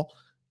tall.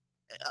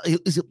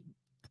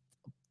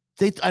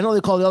 I know they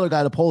call the other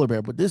guy the polar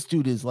bear, but this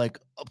dude is like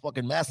a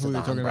fucking Who are mastodon, you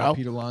talking bro. about?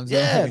 Pete Alonso?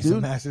 Yeah, He's a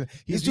dude. massive.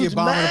 He's This the dude's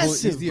abominable.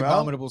 massive, He's the bro.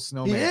 abominable He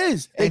snowman.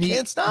 is. They And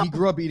can't stop He him.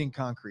 grew up eating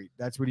concrete.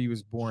 That's what he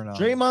was born on.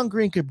 Draymond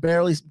Green could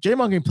barely.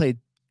 Draymond Green played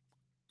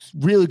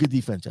really good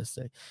defense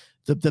yesterday.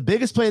 The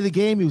biggest play of the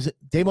game,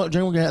 Draymond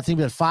Green. I think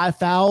he had 5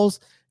 fouls,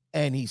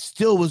 and he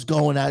still was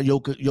going at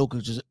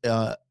Jokic just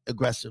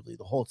aggressively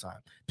the whole time.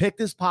 Picked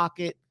his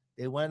pocket.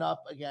 They went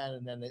up again,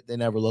 and then they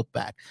never looked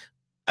back.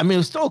 I mean, it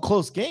was still a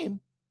close game,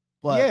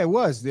 but Yeah, it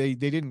was. They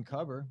didn't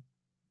cover.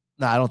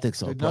 no, I don't think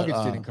so. The but,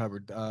 Nuggets didn't cover.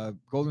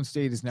 Golden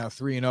State is now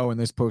 3-0 in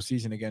this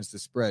postseason against the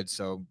spread.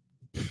 So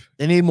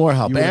They need more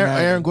help. You would Aaron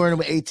imagine. Gordon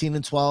with 18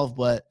 and 12,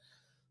 but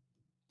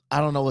I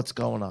don't know what's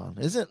going on.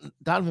 Isn't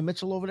Donovan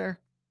Mitchell over there?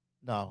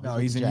 No,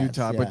 he's in Jazz,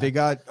 Utah, yeah. but they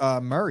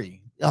got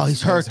Murray. Oh,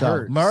 he's hurt That's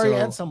though. Murray So-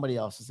 and somebody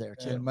else is there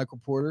too. and Michael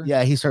Porter.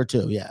 Yeah, he's hurt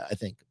too. Yeah, I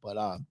think.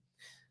 But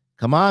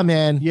come on,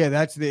 man. Yeah,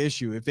 that's the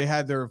issue. If they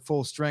had their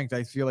full strength,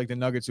 I feel like the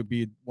Nuggets would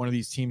be one of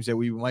these teams that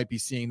we might be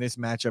seeing this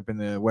matchup in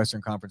the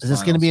Western Conference. Is this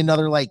going to Finals. be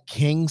another like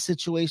King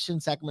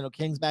situation? Sacramento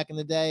Kings back in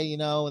the day, you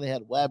know, when they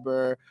had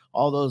Weber,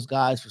 all those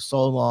guys for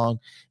so long,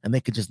 and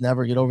they could just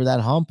never get over that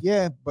hump.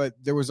 Yeah, but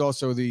there was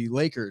also the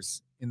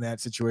Lakers in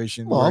that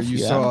situation Well, where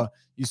yeah.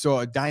 you saw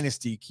a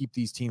dynasty keep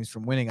these teams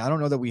from winning. I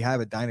don't know that we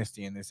have a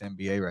dynasty in this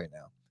NBA right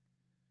now.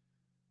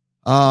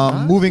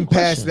 Moving good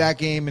past question. that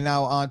game and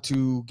now on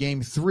to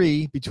game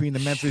 3 between the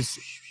Memphis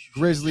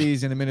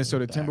Grizzlies and the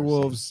Minnesota Embarrassing.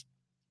 Timberwolves.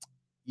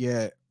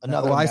 Yeah.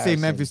 Another Well, I say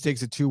embarrassing. Memphis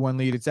takes a 2-1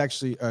 lead. It's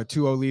actually a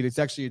 2-0 lead. It's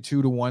actually a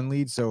 2-1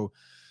 lead. So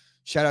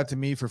shout out to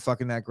me for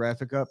fucking that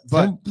graphic up.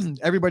 But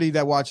everybody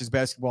that watches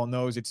basketball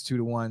knows it's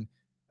 2-1.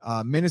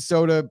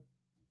 Minnesota,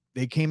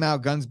 they came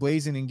out guns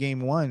blazing in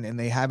game 1 and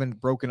they haven't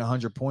broken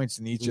 100 points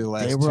in each of the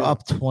last They were two.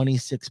 up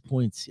 26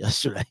 points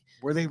yesterday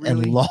Were they and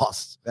really?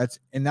 lost.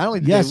 And not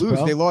only did Yes, they lose,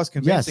 bro. they lost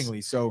convincingly.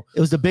 So It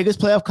was the biggest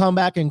playoff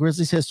comeback in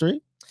Grizzlies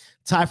history.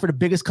 Tied for the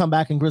biggest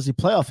comeback in Grizzly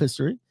playoff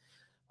history.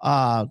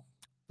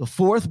 The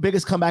 4th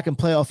biggest comeback in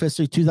playoff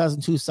history,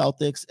 2002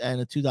 Celtics and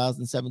the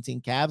 2017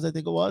 Cavs, I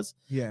think it was.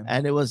 yeah.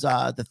 And it was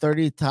the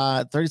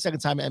 32nd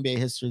time in NBA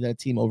history that a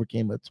team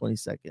overcame a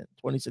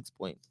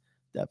 26-point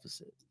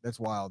deficit. That's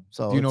wild.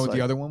 So Do you know it's what the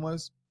like- other one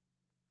was?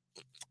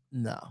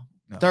 No.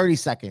 No.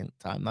 32nd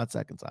time, not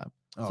second time.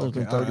 Oh, So it's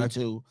been okay.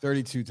 32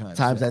 32 times.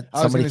 times that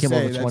I was somebody gonna came say,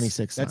 over that's-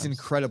 26 That's times.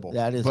 incredible.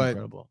 That is but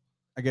incredible.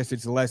 I guess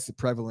it's less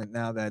prevalent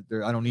now that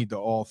I don't need the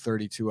all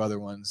 32 other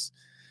ones.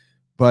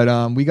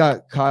 But we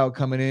got Kyle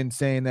coming in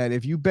saying that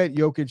if you bet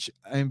Jokic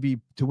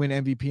to win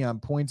MVP on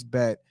points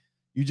bet,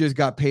 you just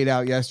got paid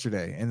out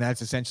yesterday. And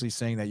that's essentially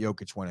saying that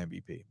Jokic won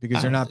MVP because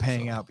I they're don't not think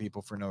paying so. out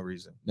people for no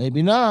reason.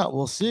 Maybe not.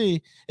 We'll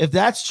see. If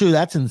that's true,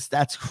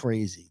 that's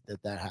crazy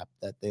that happened,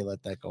 that they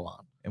let that go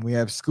on. And we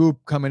have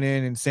Scoop coming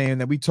in and saying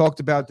that we talked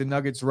about the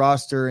Nuggets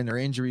roster and their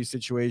injury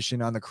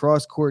situation on the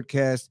cross court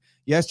cast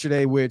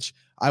yesterday, which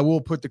I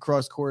will put the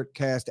cross court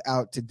cast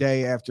out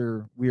today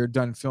after we are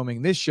done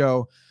filming this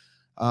show.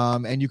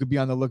 And you could be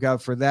on the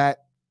lookout for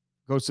that.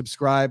 Go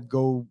subscribe,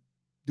 go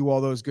do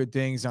all those good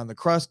things on the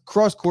cross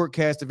court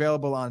cast,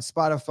 available on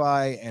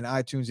Spotify and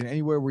iTunes and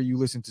anywhere where you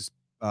listen to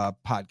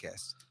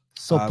podcasts.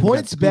 So We got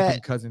points Scoop and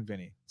bet. Cousin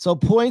Vinny. So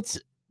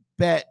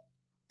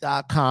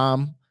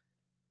pointsbet.com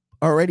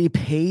already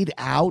paid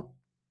out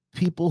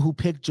people who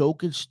picked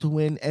Jokic to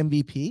win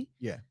MVP.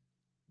 Yeah.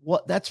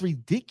 What? That's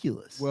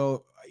ridiculous.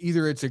 Well,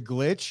 either it's a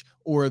glitch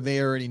or they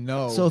already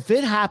know. So if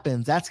it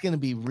happens, that's going to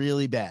be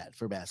really bad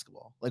for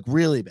basketball. Like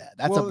really bad.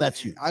 That's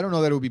huge. I don't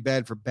know that it would be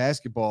bad for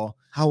basketball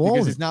How because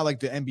old? it's not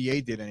like the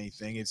NBA did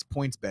anything. It's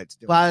points bets.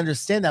 But I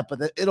understand that, but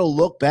it'll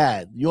look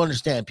bad. You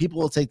understand? People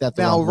will take that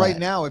the Now, wrong right way.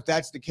 now, if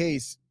that's the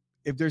case,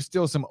 if there's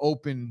still some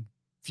open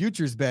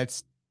futures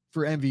bets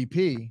for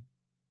MVP,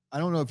 I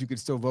don't know if you could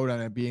still vote on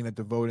it being that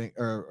the voting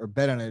or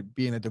bet on it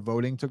being that the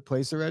voting took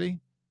place already.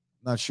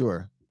 Not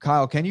sure.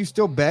 Kyle, can you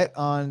still bet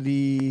on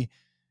the?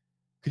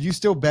 Could you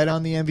still bet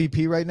on the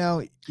MVP right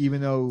now, even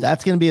though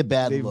That's going to be a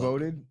bad they look.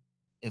 voted?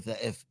 Because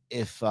if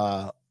if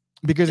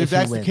he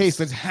that's the wins. case,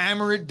 let's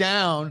hammer it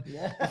down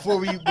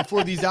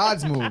before these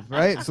odds move,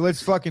 right? So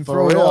let's fucking For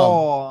throw it real.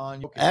 all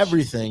on Jokic.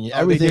 everything Oh, they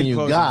everything did you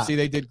close got. them. See,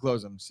 they did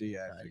close them. See,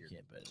 yeah, I You figured.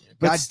 can't bet it.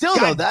 But God- still,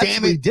 God though, that's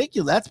damn it.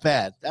 ridiculous. That's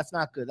bad. That's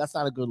not good. That's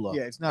not a good look.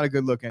 Yeah, it's not a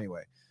good look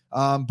anyway.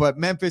 But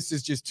Memphis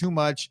is just too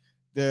much.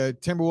 The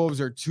Timberwolves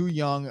are too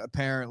young,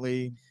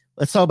 apparently.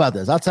 Let's talk about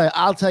this.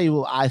 I'll tell you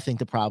what I think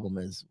the problem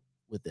is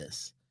with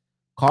this.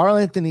 Karl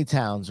Anthony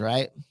Towns,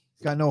 right?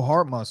 He's got no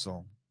heart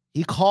muscle.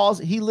 He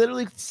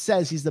literally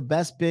says he's the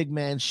best big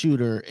man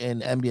shooter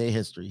in NBA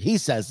history. He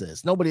says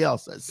this. Nobody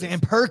else says this. Sam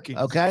Perkins.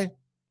 Okay.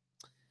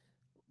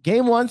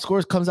 Game 1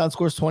 scores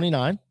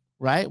 29,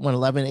 right? Went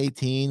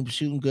 11-18,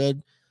 shooting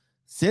good.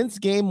 Since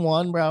game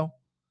 1, bro,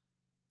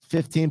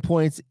 15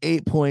 points,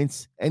 8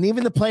 points, and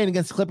even the playing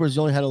against the Clippers,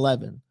 you only had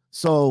 11.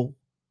 So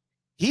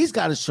he's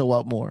got to show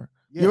up more.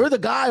 Yeah. You're the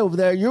guy over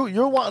there.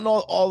 You're wanting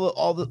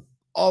all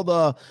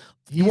the.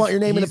 You want your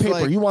name in the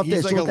paper. You want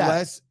this. Like you want that.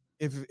 Less,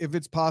 if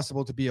it's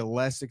possible to be a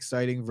less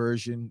exciting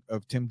version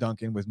of Tim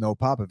Duncan with no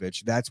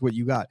Popovich, that's what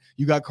you got.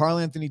 You got Karl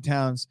Anthony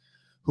Towns,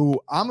 who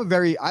I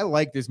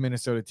like this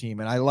Minnesota team,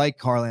 and I like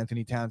Karl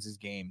Anthony Towns'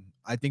 game.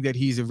 I think that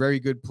he's a very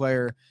good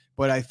player,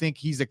 but I think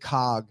he's a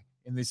cog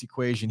in this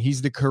equation.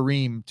 He's the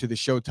Kareem to the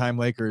Showtime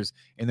Lakers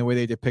in the way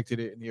they depicted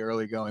it in the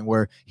early going,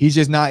 where he's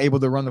just not able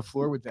to run the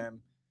floor with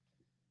them.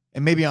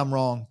 And maybe I'm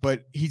wrong,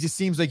 but he just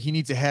seems like he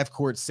needs a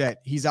half-court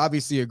set. He's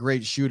obviously a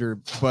great shooter,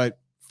 but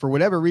for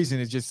whatever reason,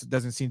 it just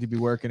doesn't seem to be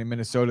working in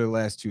Minnesota the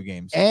last 2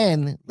 games.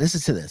 And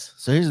listen to this.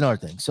 So here's another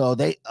thing. So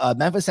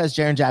Memphis has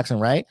Jaren Jackson,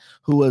 right?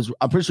 Who was,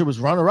 I'm pretty sure, was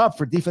runner-up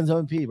for defensive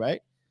MVP,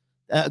 right?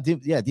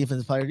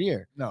 Defensive player of the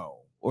year. No.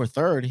 Or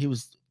third. He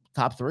was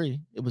top 3.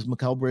 It was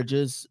Mikal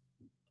Bridges,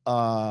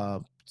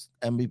 Smart.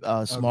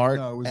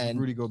 No, it was and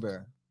Rudy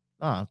Gobert.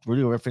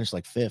 Rudy Gobert finished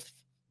like 5th.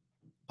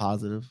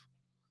 Positive.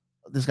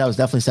 This guy was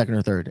definitely 2nd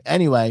or 3rd.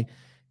 Anyway,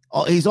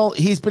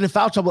 he's been in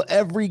foul trouble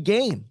every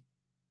game,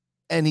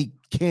 and you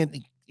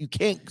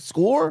can't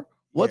score.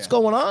 What's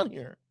going on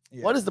here?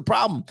 Yeah. What is the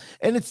problem?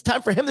 And it's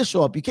time for him to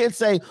show up. You can't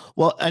say,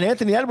 well, and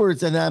Anthony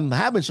Edwards and them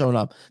haven't shown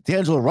up.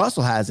 D'Angelo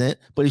Russell hasn't,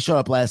 but he showed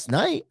up last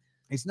night.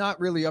 It's not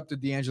really up to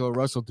D'Angelo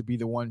Russell to be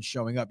the one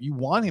showing up. You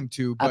want him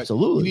to, but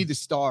absolutely, you need the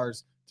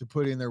stars to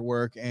put in their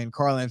work. And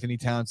Karl Anthony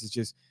Towns is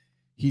just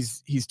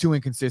he's too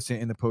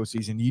inconsistent in the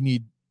postseason. You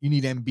need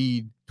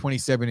Embiid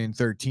 27 and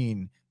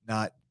 13,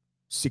 not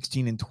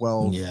 16 and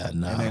 12. Yeah,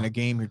 no. And then a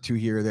game or 2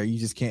 here or there. You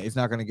just can't. It's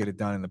not going to get it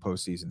done in the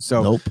postseason.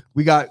 So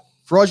we got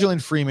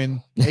Fraudulent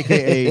Freeman,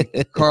 aka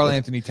Karl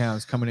Anthony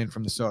Towns, coming in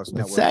from the Sauce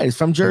Network. It's sad. He's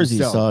from Jersey,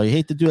 so you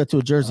hate to do that to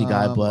a Jersey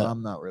guy, but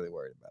I'm not really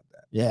worried about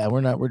that. Yeah,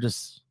 we're not.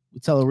 We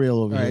tell the real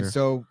over here. All right,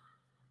 so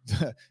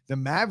the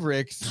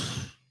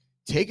Mavericks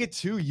take it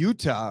to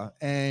Utah,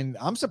 and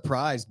I'm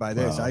surprised by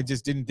this. I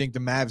just didn't think the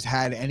Mavs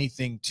had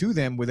anything to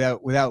them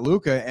without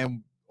Luka.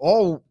 And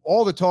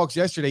all the talks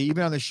yesterday,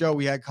 even on the show,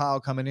 we had Kyle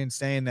coming in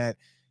saying that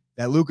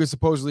Luka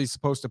supposedly is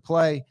supposed to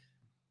play,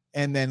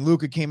 and then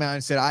Luka came out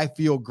and said, "I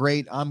feel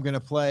great, I'm gonna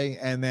play."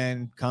 And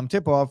then come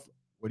tip off,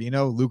 what do you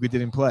know? Luka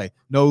didn't play.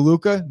 No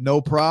Luka,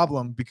 no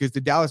problem, because the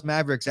Dallas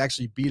Mavericks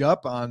actually beat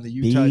up on the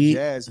Utah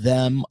Jazz.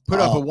 Put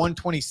up a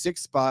 126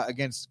 spot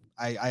against.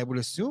 I would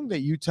assume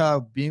that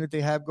Utah, being that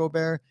they have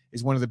Gobert,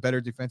 is one of the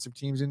better defensive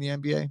teams in the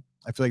NBA.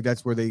 I feel like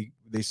that's where they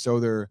sow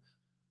their.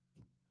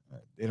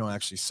 They don't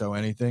actually sow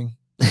anything,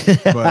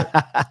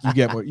 but you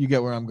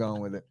get where I'm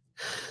going with it.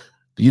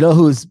 You know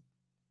who's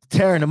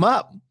tearing them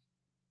up?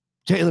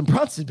 Jalen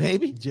Brunson,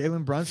 baby.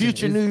 Jalen Brunson.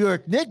 Future New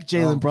York Knick,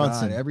 Jalen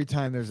Brunson. God, every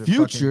time there's a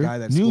future fucking guy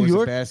that New scores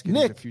York a basket,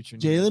 Knick, future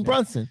Jalen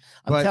Brunson.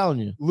 I'm telling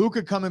you.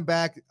 Luka coming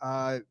back.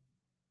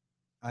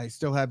 I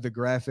still have the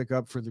graphic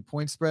up for the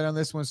point spread on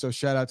this one, so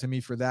shout out to me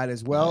for that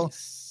as well.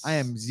 Nice. I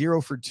am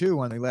 0 for 2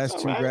 on the last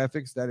 2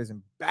 graphics. That is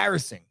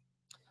embarrassing,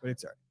 but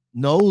it's all right.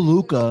 No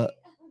Luka.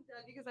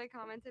 Because I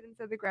commented and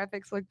said the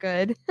graphics look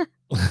good.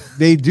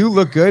 They do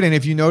look good, and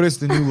if you notice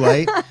the new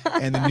light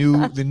and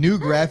the new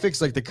graphics,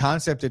 like the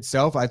concept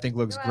itself, I think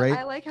looks great.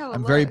 I like how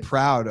I'm very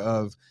proud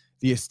of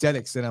the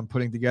aesthetics that I'm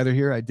putting together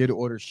here. I did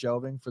order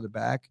shelving for the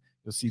back.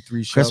 You'll see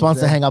 3 shelves. Chris wants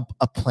there. to hang up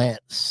a plant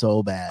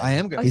so bad. I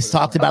am gonna. He's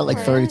talked about it like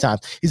 30 times.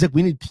 He's like,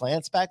 we need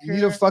plants back here.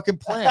 You need a fucking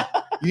plant.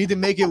 You need to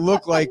make it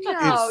look like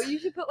you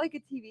should put like a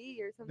TV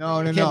or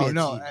something.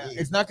 No.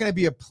 It's not going to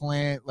be a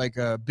plant like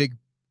a big.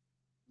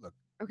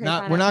 Okay,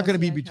 we're not going to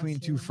be between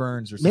 2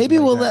 ferns or something. Maybe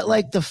we'll let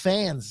like the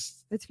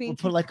fans. We'll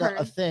put like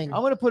a thing. I'm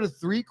going to put a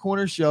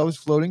 3-corner shelves,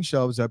 floating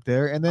shelves up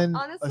there, and then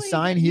honestly, a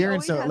sign here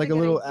and so like a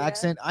little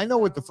accent. I know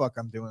what the fuck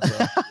I'm doing,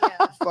 bro.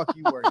 What the fuck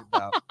you worried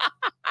about?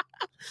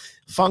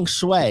 Feng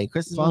Shui.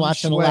 Chris has been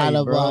watching a lot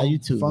of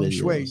YouTube Feng videos.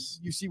 Shui.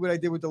 You see what I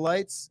did with the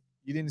lights?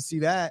 You didn't see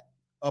that?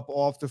 Up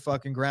off the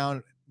fucking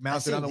ground.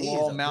 Mounted on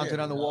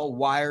the wall,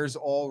 wires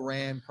all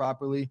ran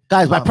properly.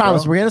 Guys, I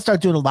promise we're gonna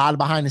start doing a lot of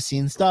behind the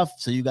scenes stuff,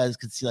 so you guys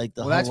can see like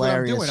the that's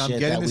hilarious what I'm doing. I'm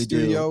getting the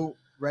studio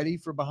ready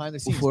for behind the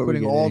scenes,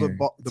 putting all the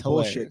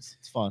bullshit.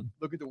 It's fun.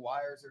 Look at the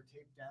wires are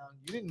taped down.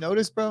 You didn't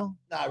notice, bro?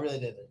 No, I really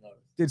didn't notice.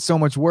 Did so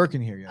much work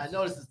in here. I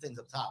noticed the things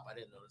up top. I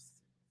didn't notice.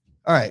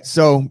 All right,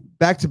 so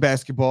back to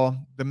basketball.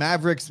 The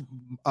Mavericks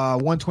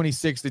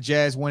 126, the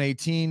Jazz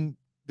 118.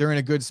 They're in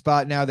a good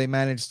spot now. They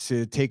managed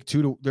to take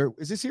 2 to.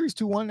 Is this series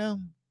 2-1 now?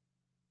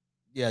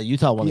 Yeah,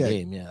 Utah won a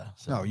game. Yeah.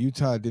 So. No,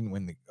 Utah didn't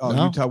win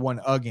No? Utah won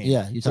a game.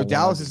 Yeah. Utah so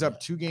Dallas is up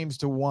 2 games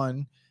to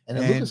 1. And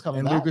then Luka's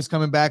coming back. Luka's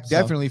coming back So-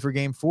 definitely for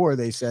game 4,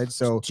 they said.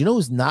 So Do you know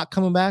who's not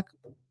coming back?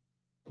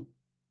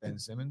 Ben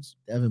Simmons.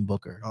 Devin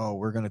Booker. Oh,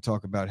 we're going to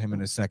talk about him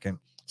in a second.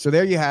 So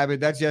there you have it.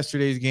 That's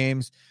yesterday's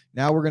games.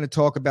 Now we're going to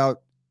talk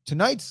about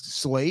tonight's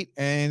slate,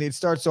 and it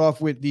starts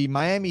off with the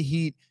Miami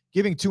Heat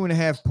giving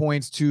 2.5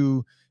 points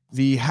to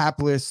the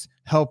hapless,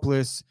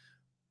 helpless,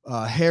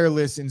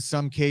 hairless in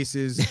some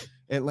cases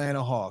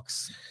Atlanta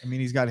Hawks. I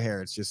mean, he's got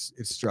hair. It's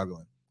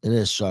struggling. It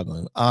is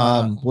struggling.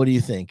 What do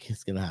you think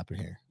is going to happen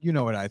here? You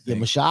know what I Give think.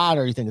 him a shot,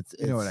 or you think it's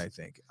You know what I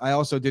think. I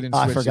also didn't. Oh,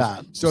 I switch this.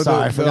 forgot. So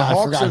Sorry, I the forgot. I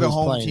Hawks forgot are the who's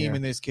home playing team here.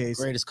 in this case.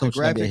 Greatest The coach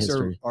in NBA graphics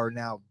history. are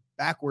now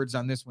backwards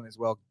on this one as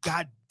well.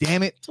 God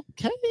damn it.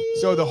 Okay.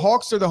 So the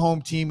Hawks are the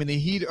home team, and the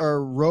Heat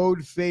are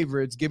road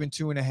favorites, given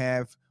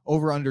 2.5,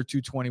 over under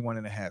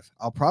 221.5.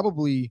 I'll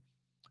probably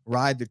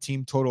ride the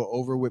team total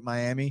over with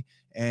Miami,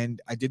 and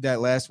I did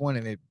that last one,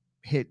 and it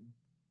hit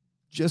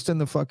just in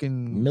the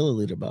fucking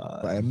milliliter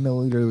by a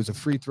milliliter. It was a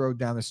free throw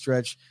down the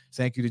stretch.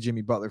 Thank you to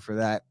Jimmy Butler for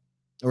that,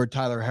 or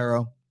Tyler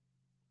Herro.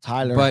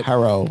 But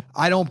Herro.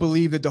 I don't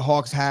believe that the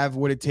Hawks have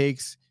what it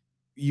takes.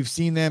 You've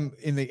seen them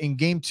in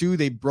game 2.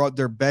 They brought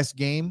their best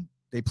game.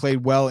 They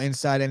played well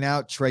inside and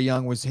out. Trae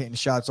Young was hitting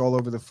shots all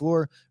over the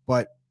floor.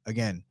 But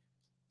again,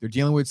 they're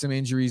dealing with some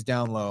injuries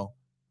down low.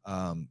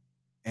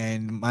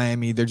 And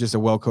Miami, they're just a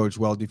well-coached,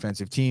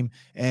 well-defensive team.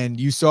 And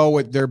you saw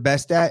what they're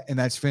best at, and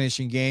that's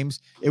finishing games.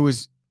 It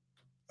was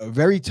a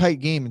very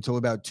tight game until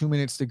about 2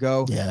 minutes to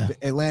go. Yeah.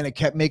 Atlanta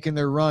kept making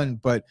their run,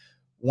 but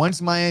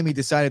once Miami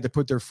decided to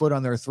put their foot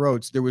on their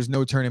throats, there was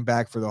no turning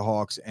back for the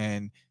Hawks,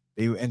 and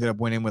they ended up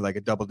winning with like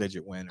a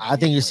double-digit win. I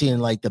think you're seeing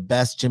like the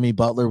best Jimmy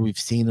Butler we've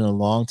seen in a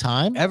long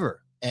time.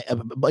 Ever.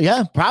 But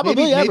yeah,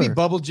 probably ever. Maybe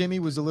Bubble Jimmy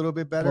was a little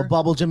bit better. Well,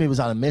 Bubble Jimmy was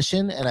on a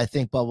mission, and I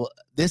think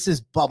this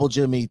is Bubble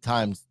Jimmy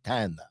times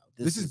 10,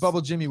 though. This is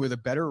Bubble Jimmy with a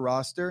better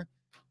roster,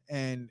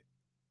 and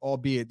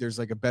albeit there's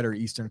like a better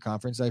Eastern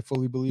Conference, I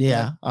fully believe.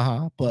 Yeah,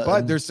 that.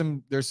 But there's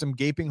some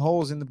gaping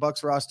holes in the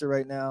Bucks roster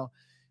right now,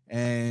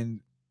 and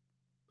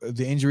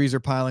the injuries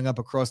are piling up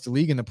across the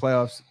league in the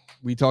playoffs.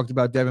 We talked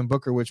about Devin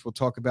Booker, which we'll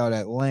talk about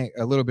at length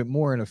a little bit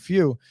more in a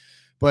few.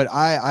 But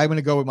I'm going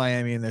to go with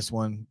Miami in this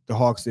one. The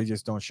Hawks, they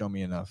just don't show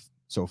me enough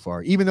so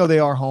far, even though they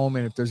are home.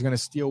 And if there's going to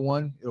steal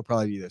one, it'll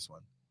probably be this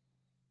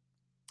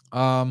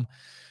one.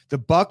 The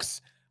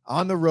Bucks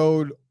on the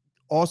road,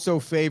 also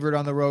favored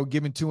on the road,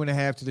 giving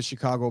 2.5 to the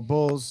Chicago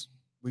Bulls.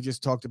 We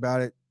just talked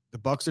about it. The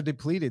Bucks are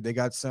depleted. They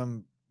got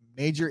some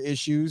major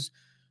issues.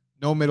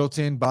 No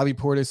Middleton. Bobby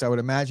Portis, I would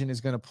imagine,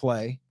 is going to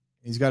play.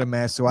 He's got a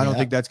mask, so I don't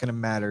think that's going to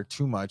matter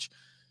too much.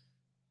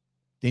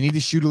 They need to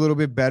shoot a little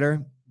bit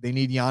better. They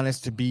need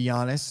Giannis to be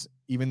Giannis,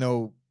 even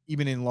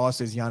in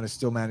losses, Giannis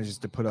still manages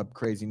to put up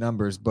crazy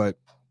numbers. But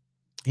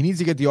he needs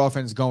to get the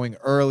offense going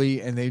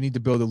early, and they need to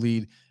build a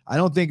lead. I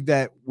don't think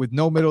that with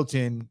no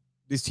Middleton,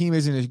 this team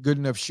isn't a good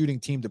enough shooting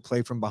team to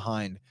play from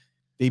behind.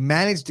 They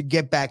managed to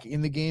get back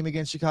in the game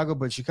against Chicago,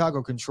 but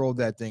Chicago controlled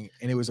that thing,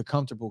 and it was a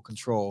comfortable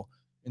control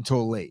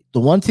until late. The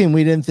one team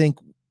we didn't think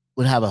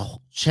would have a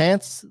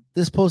chance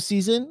this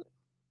postseason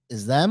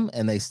is them,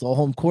 and they stole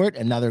home court,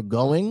 and now they're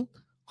going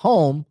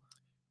home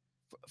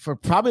for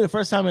probably the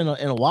first time in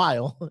a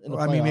while.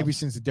 I mean, maybe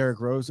since the Derrick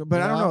Rose,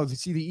 but I don't know.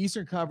 See, the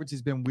Eastern Conference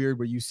has been weird,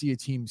 where you see a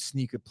team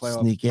sneak a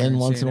playoff, Sneak in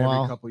once in a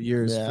while. every couple of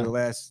years. Yeah. For the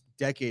last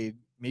decade,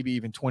 maybe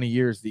even 20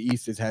 years, the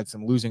East has had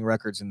some losing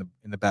records in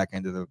the back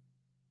end of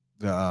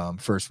the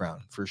first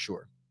round for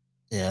sure.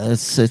 Yeah,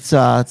 it's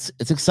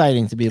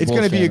exciting to be. It's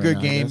going to be a good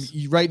game.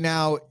 Right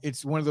now,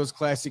 it's one of those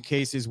classic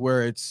cases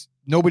where it's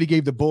nobody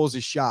gave the Bulls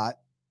a shot.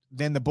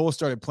 Then the Bulls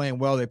started playing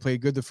well. They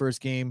played good the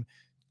first game.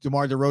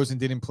 DeMar DeRozan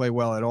didn't play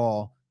well at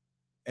all,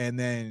 and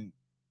then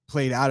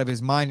played out of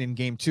his mind in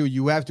game 2.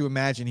 You have to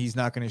imagine he's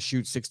not going to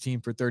shoot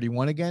 16 for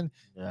 31 again,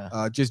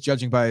 just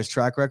judging by his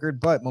track record.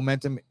 But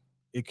momentum,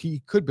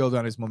 he could build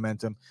on his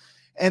momentum.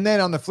 And then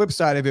on the flip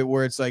side of it,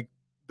 where it's like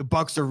the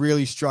Bucks are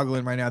really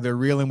struggling right now. They're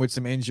reeling with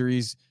some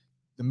injuries.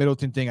 The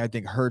Middleton thing, I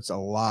think, hurts a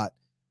lot.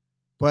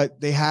 But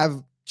they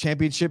have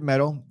championship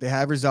medal. They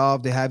have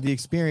resolve. They have the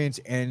experience.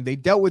 And they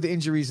dealt with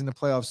injuries in the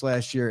playoffs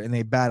last year, and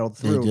they battled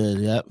through. They did,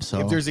 yep.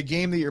 So if there's a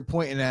game that you're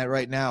pointing at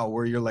right now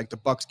where you're like, the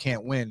Bucks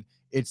can't win,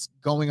 it's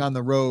going on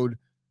the road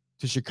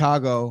to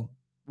Chicago,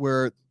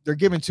 where they're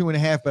giving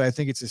 2.5, but I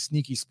think it's a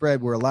sneaky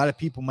spread where a lot of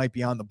people might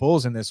be on the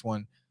Bulls in this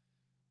one.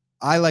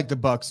 I like the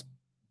Bucks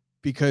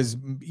because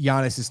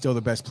Giannis is still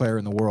the best player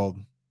in the world,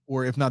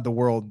 or if not the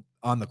world,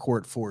 on the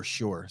court for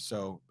sure.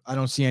 So I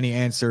don't see any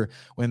answer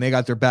when they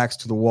got their backs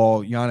to the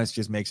wall. Giannis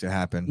just makes it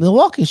happen.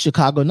 Milwaukee and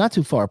Chicago, not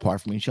too far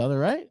apart from each other,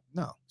 right?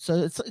 No. So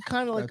it's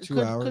kind of like About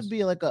 2 hours. could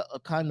be like a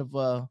kind of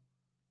a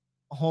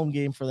home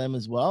game for them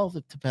as well,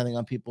 depending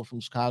on people from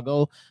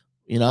Chicago,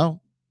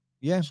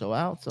 Yeah. show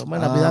out. So it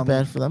might not be that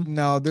bad for them.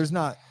 No, there's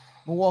not.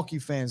 Milwaukee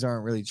fans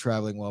aren't really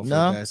traveling well for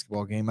a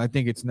basketball game. I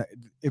think it's not.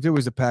 If it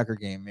was a Packer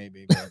game,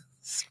 maybe. But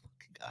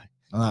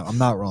I'm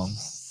not wrong.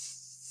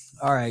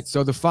 All right,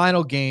 so the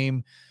final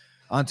game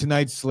on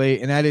tonight's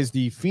slate, and that is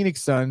the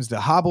Phoenix Suns, the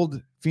hobbled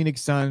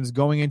Phoenix Suns,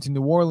 going into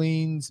New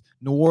Orleans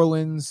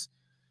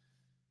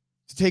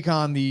to take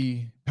on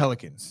the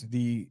Pelicans,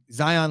 the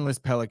Zion-less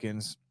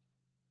Pelicans.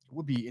 It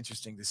would be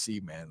interesting to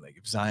see, man. Like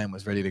if Zion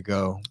was ready to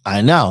go.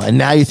 I know. And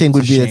now you think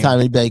would be the shame. time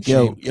to be like,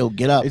 Shame. yo,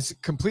 get up. It's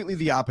completely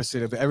the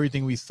opposite of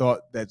everything we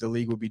thought that the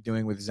league would be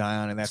doing with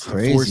Zion, and that's It's to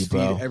crazy, force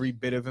bro. feed every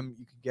bit of him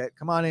you can get.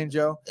 Come on in,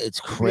 Joe.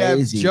 It's We have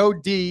crazy. Joe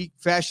D,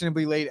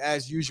 fashionably late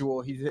as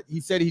usual. He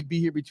said he'd be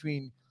here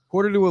between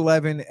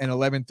 11:15 and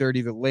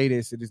 11:30, the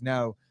latest. It is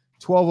now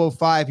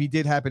 12:05. He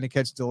did happen to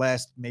catch the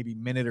last maybe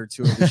minute or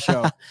two of the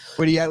show,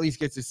 but he at least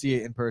gets to see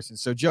it in person.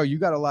 So, Joe, you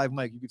got a live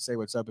mic. You could say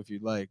what's up if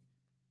you'd like.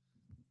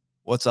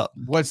 What's up?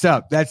 What's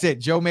up? That's it.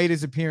 Joe made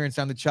his appearance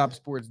on the Chop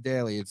Sports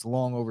Daily. It's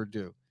long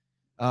overdue.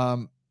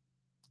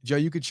 Joe,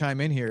 you could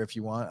chime in here if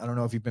you want. I don't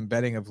know if you've been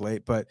betting of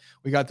late, but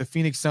we got the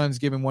Phoenix Suns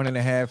giving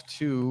 1.5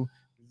 to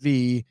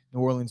the New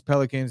Orleans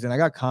Pelicans, and I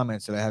got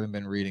comments that I haven't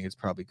been reading. It's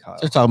probably Kyle.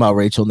 They're talking about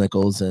Rachel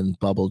Nichols and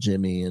Bubble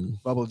Jimmy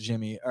and Bubble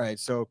Jimmy. All right,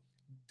 so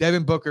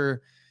Devin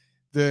Booker,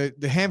 the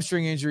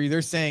hamstring injury,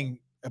 they're saying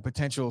a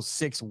potential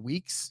 6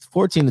 weeks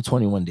 14 to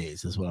 21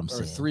 days is what I'm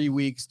or saying. 3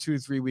 weeks, 2 to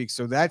 3 weeks.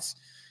 So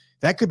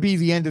that could be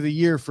the end of the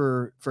year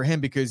for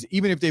him, because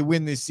even if they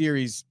win this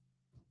series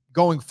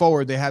going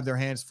forward, they have their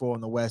hands full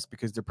in the West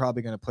because they're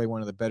probably going to play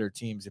one of the better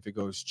teams if it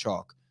goes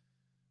chalk.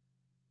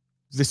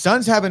 The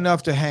Suns have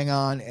enough to hang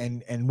on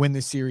and win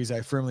this series.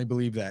 I firmly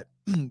believe that.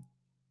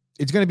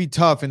 It's going to be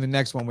tough in the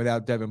next one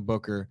without Devin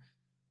Booker,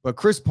 but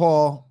Chris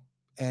Paul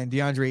and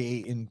DeAndre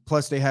Ayton,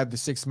 plus they have the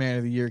 6th man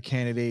of the year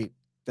candidate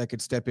that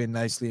could step in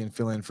nicely and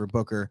fill in for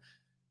Booker.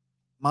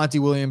 Monty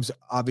Williams,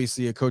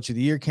 obviously a coach of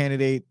the year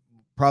candidate,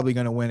 probably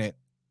going to win it.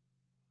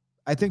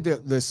 I think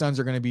that the Suns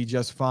are going to be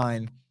just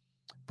fine,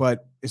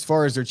 but as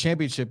far as their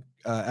championship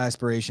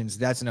aspirations,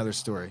 that's another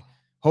story.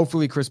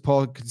 Hopefully Chris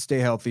Paul can stay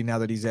healthy now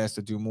that he's asked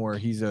to do more.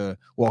 He's a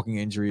walking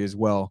injury as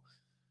well.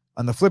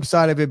 On the flip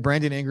side of it,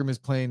 Brandon Ingram is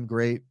playing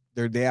great.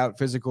 They out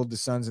physicaled the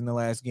Suns in the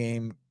last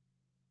game.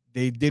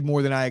 They did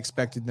more than I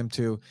expected them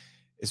to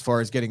as far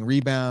as getting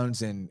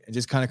rebounds and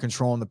just kind of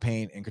controlling the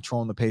paint and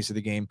controlling the pace of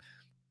the game.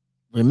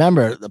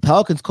 Remember, the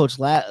Pelicans coach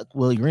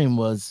Willie Green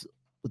was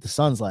with the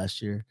Suns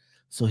last year.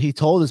 So he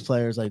told his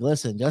players, like,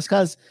 listen, just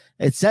because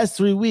it says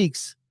 3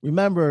 weeks,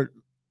 remember,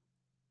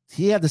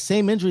 he had the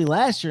same injury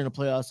last year in the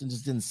playoffs and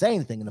just didn't say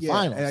anything in the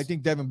finals. And I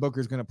think Devin Booker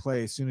is going to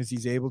play as soon as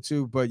he's able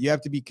to, but you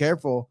have to be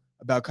careful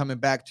about coming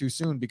back too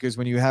soon, because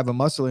when you have a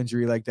muscle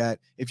injury like that,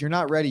 if you're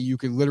not ready, you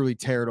could literally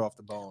tear it off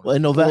the bone. Well,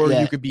 in November,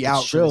 or you could be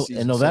out. For the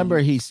season. In November,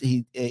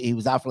 he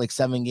was out for like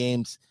 7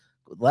 games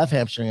with left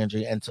hamstring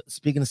injury. And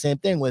speaking the same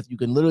thing with, you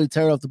can literally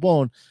tear it off the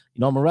bone.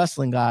 You know, I'm a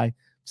wrestling guy.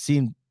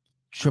 Seen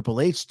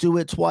Triple H do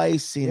it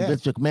twice. Seen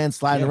Vince McMahon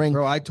slide in the ring.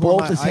 Bro, I tore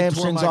both his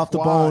hamstrings off the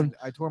bone.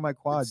 I tore my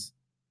quad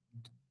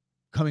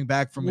coming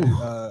back from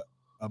a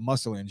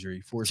muscle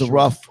injury. For it's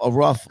sure. a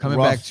rough coming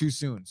back too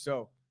soon.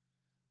 So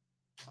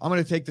I'm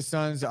going to take the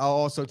Suns. I'll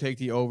also take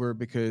the over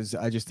because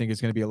I just think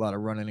it's going to be a lot of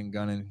running and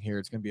gunning here.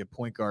 It's going to be a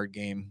point guard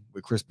game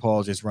with Chris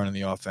Paul just running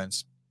the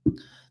offense.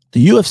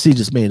 The UFC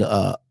just made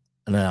an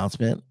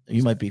announcement.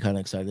 You might be kind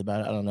of excited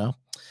about it. I don't know.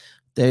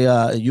 They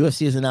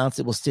UFC has announced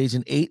it will stage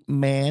an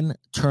 8-man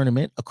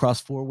tournament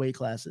across 4 weight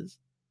classes.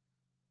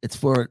 It's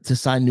to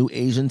sign new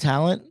Asian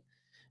talent.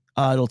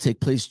 It'll take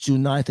place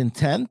June 9th and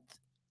 10th,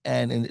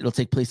 and it'll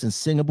take place in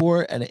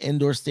Singapore at an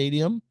indoor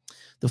stadium.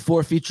 The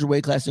 4 featured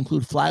weight classes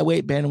include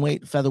flyweight,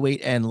 bantamweight,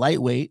 featherweight, and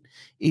lightweight.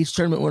 Each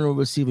tournament winner will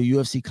receive a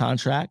UFC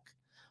contract.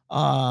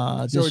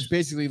 So it's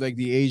basically like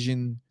the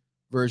Asian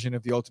version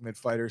of the Ultimate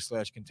Fighter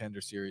 /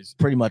 Contender Series.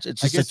 Pretty much.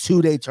 It's just a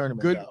 2-day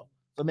tournament. Good. Though.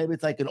 So maybe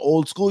it's like an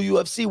old school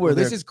UFC where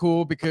this is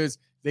cool because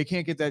they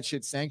can't get that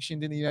shit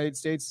sanctioned in the United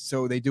States.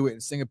 So they do it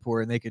in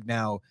Singapore, and they could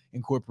now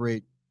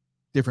incorporate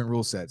different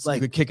rule sets. Like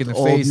you could kick in the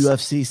old face.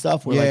 UFC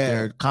stuff where like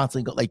they're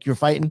constantly like you're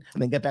fighting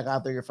and then get back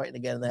out there, you're fighting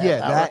again.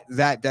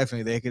 That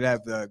definitely they could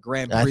have the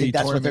Grand Prix. I think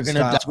that's what they're gonna.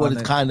 That's what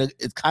it's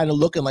kind of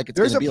looking like.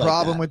 There's a be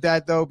problem like with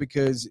that though,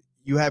 because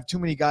you have too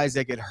many guys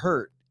that get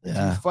hurt. If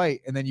Yeah. you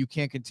fight and then you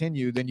can't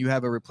continue, then you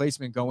have a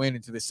replacement go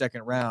into the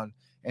second round,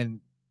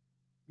 and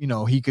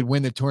he could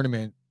win the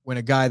tournament when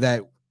a guy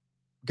that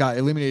got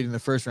eliminated in the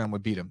first round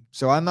would beat him.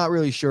 So I'm not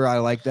really sure I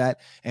like that,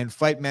 and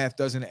fight math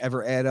doesn't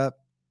ever add up.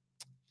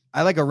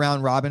 I like a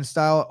round robin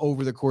style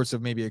over the course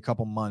of maybe a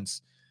couple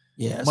months.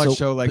 Yeah, much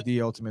so like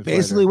the Ultimate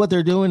basically Fighter. what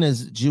they're doing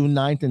is June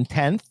 9th and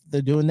 10th.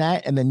 They're doing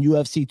that, and then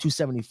UFC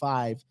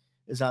 275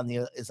 is on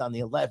the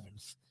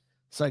 11th.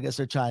 So I guess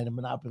they're trying to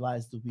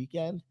monopolize the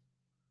weekend,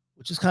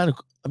 which is kind of,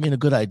 a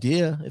good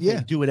idea. If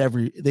they do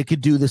it they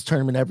could do this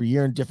tournament every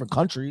year in different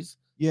countries.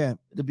 Yeah,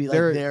 it'd be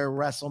like their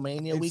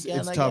WrestleMania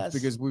weekend. It's tough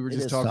because we were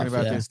just talking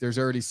about this. There's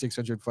already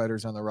 600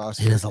 fighters on the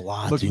roster. It is a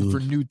lot. Looking for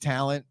new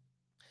talent.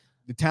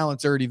 The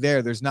talent's already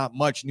there. There's not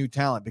much new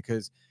talent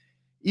because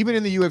even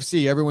in the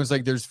UFC, everyone's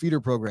like, there's feeder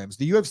programs.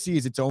 The UFC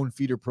is its own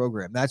feeder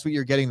program. That's what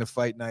you're getting, the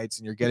fight nights,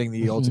 and you're getting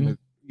the ultimate,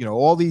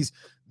 all these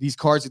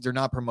cards that they're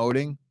not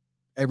promoting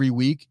every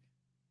week.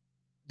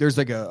 There's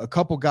like a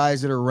couple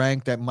guys that are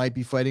ranked that might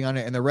be fighting on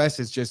it, and the rest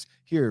is just,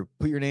 here,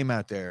 put your name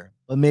out there.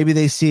 But maybe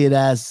they see it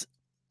as,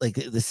 like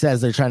it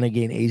says, they're trying to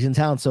gain Asian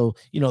talent. So,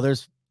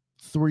 there's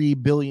 3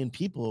 billion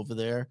people over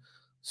there.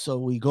 So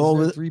we Is go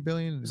that over 3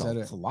 billion? Is that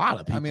it's a lot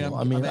of people.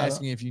 I mean, I'm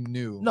asking if you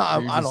knew. No,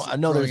 or you're I just don't. I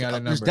know throwing out a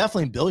there's number.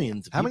 definitely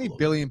billions. Of How many people.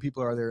 billion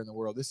people are there in the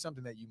world? This is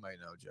something that you might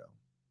know, Joe.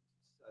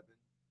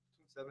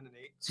 7 and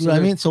 8. See what I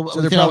mean? So,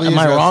 there probably am is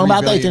I about wrong 3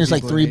 about that? You think billion there's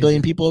like people 3 in billion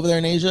Asia. people over there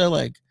in Asia?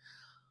 Like,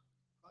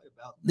 Probably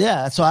about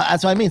yeah, that's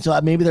what I mean. So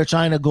maybe they're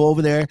trying to go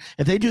over there.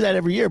 If they do that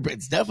every year, but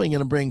it's definitely going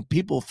to bring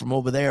people from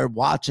over there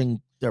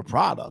watching their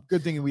product.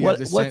 Good thing we What-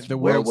 have what's- the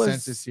where world was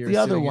census here. the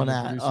other sitting in one the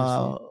at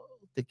producer's seat.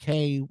 the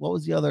K. What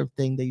was the other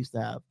thing they used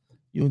to have?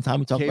 You and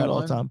Tommy talk about it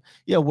all the K1? time.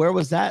 Yeah, where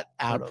was that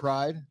out Or of?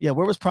 Pride, Yeah,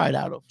 where was Pride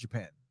out of?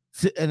 Japan.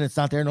 And it's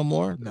not there no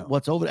more. No.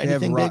 What's over? They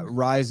have Anything big?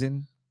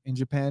 Ryzen in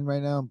Japan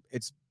right now.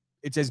 It's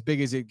as big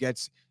as it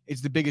gets.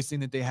 It's the biggest thing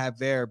that they have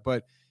there.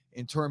 But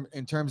in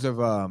terms of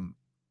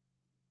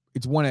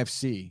it's ONE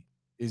FC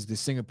is the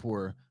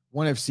Singapore.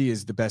 ONE FC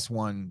is the best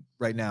one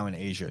right now in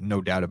Asia,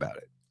 no doubt about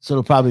it. So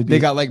it'll probably be. They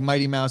got like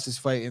Mighty Mouse's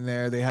fighting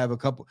there. They have a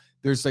couple.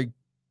 There's like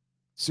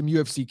some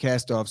UFC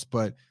cast-offs,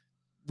 but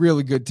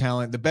really good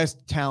talent. The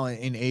best talent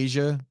in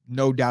Asia,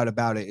 no doubt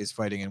about it, is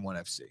fighting in ONE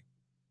FC.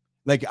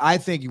 Like, I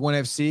think ONE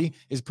FC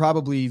is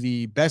probably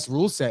the best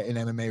rule set in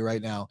MMA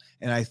right now.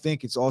 And I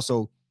think it's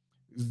also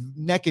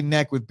neck and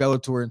neck with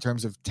Bellator in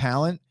terms of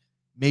talent,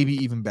 maybe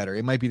even better.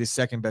 It might be the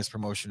second best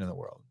promotion in the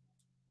world.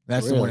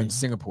 That's the one in Really?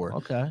 Singapore.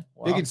 Okay.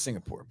 Big Wow. in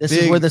Singapore. This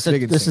Big- is where this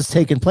big in is Singapore.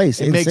 taking place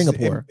in makes,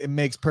 Singapore. It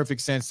makes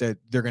perfect sense that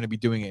they're going to be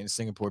doing it in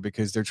Singapore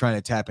because they're trying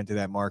to tap into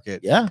that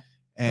market. Yeah.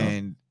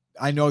 And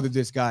I know that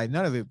this guy,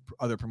 none of the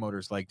other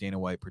promoters like Dana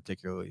White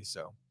particularly.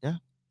 So Yeah.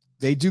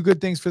 they do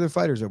good things for their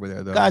fighters over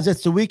there, though. Guys,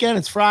 it's the weekend.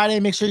 It's Friday.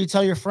 Make sure you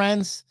tell your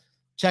friends.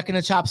 Checking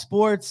the Chop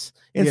Sports,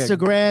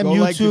 Instagram, Go YouTube.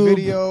 like the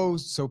video,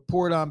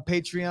 support on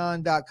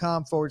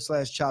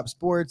patreon.com/Chop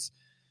Sports.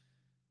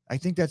 I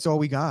think that's all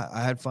we got.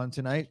 I had fun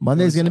tonight.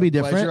 Monday's It was gonna be a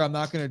pleasure. different. I'm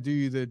not going to do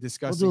you the We'll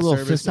disgusting do a little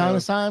service fist time of,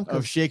 this time.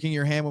 of shaking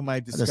your hand with my I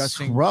just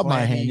disgusting scrubbed my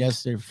hand clammy-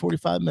 yesterday for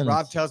 45 minutes.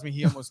 Rob tells me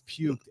he almost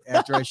puked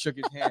after I shook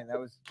his hand.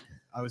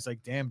 I was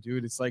like, damn,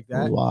 dude, it's like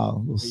that.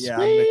 Wow. But yeah,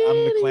 I'm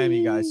the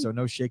clammy guy, so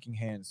no shaking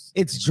hands.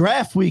 It's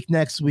draft week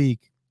next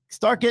week.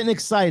 Start getting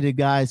excited,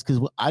 guys,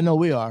 because I know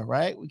we are,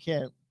 right? We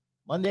can't.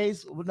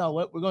 Mondays? No,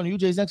 what? We're going to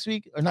UJ's next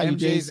week? Or not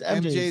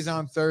MJ's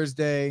on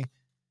Thursday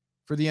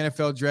for the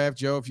NFL draft.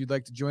 Joe, if you'd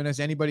like to join us,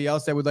 anybody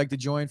else that would like to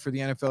join for the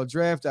NFL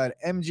draft at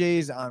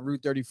MJ's on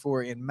Route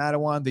 34 in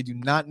Mattawan. They do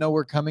not know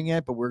we're coming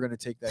yet, but we're going to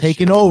take that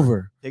Taking shit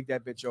over. Take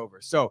that bitch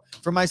over. So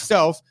for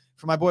myself,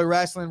 for my boy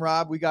Wrestling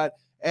Rob, we got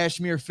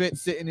Ashmere Fit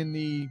sitting in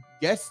the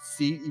guest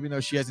seat, even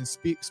though she hasn't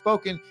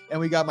spoken. And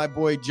we got my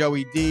boy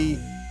Joey D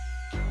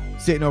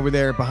sitting over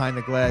there behind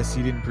the glass.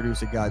 He didn't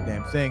produce a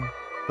goddamn thing.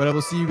 But I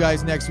will see you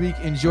guys next week.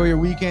 Enjoy your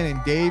weekend.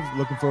 And Dave,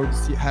 looking forward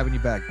to having you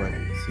back, buddy.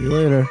 See you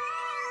later.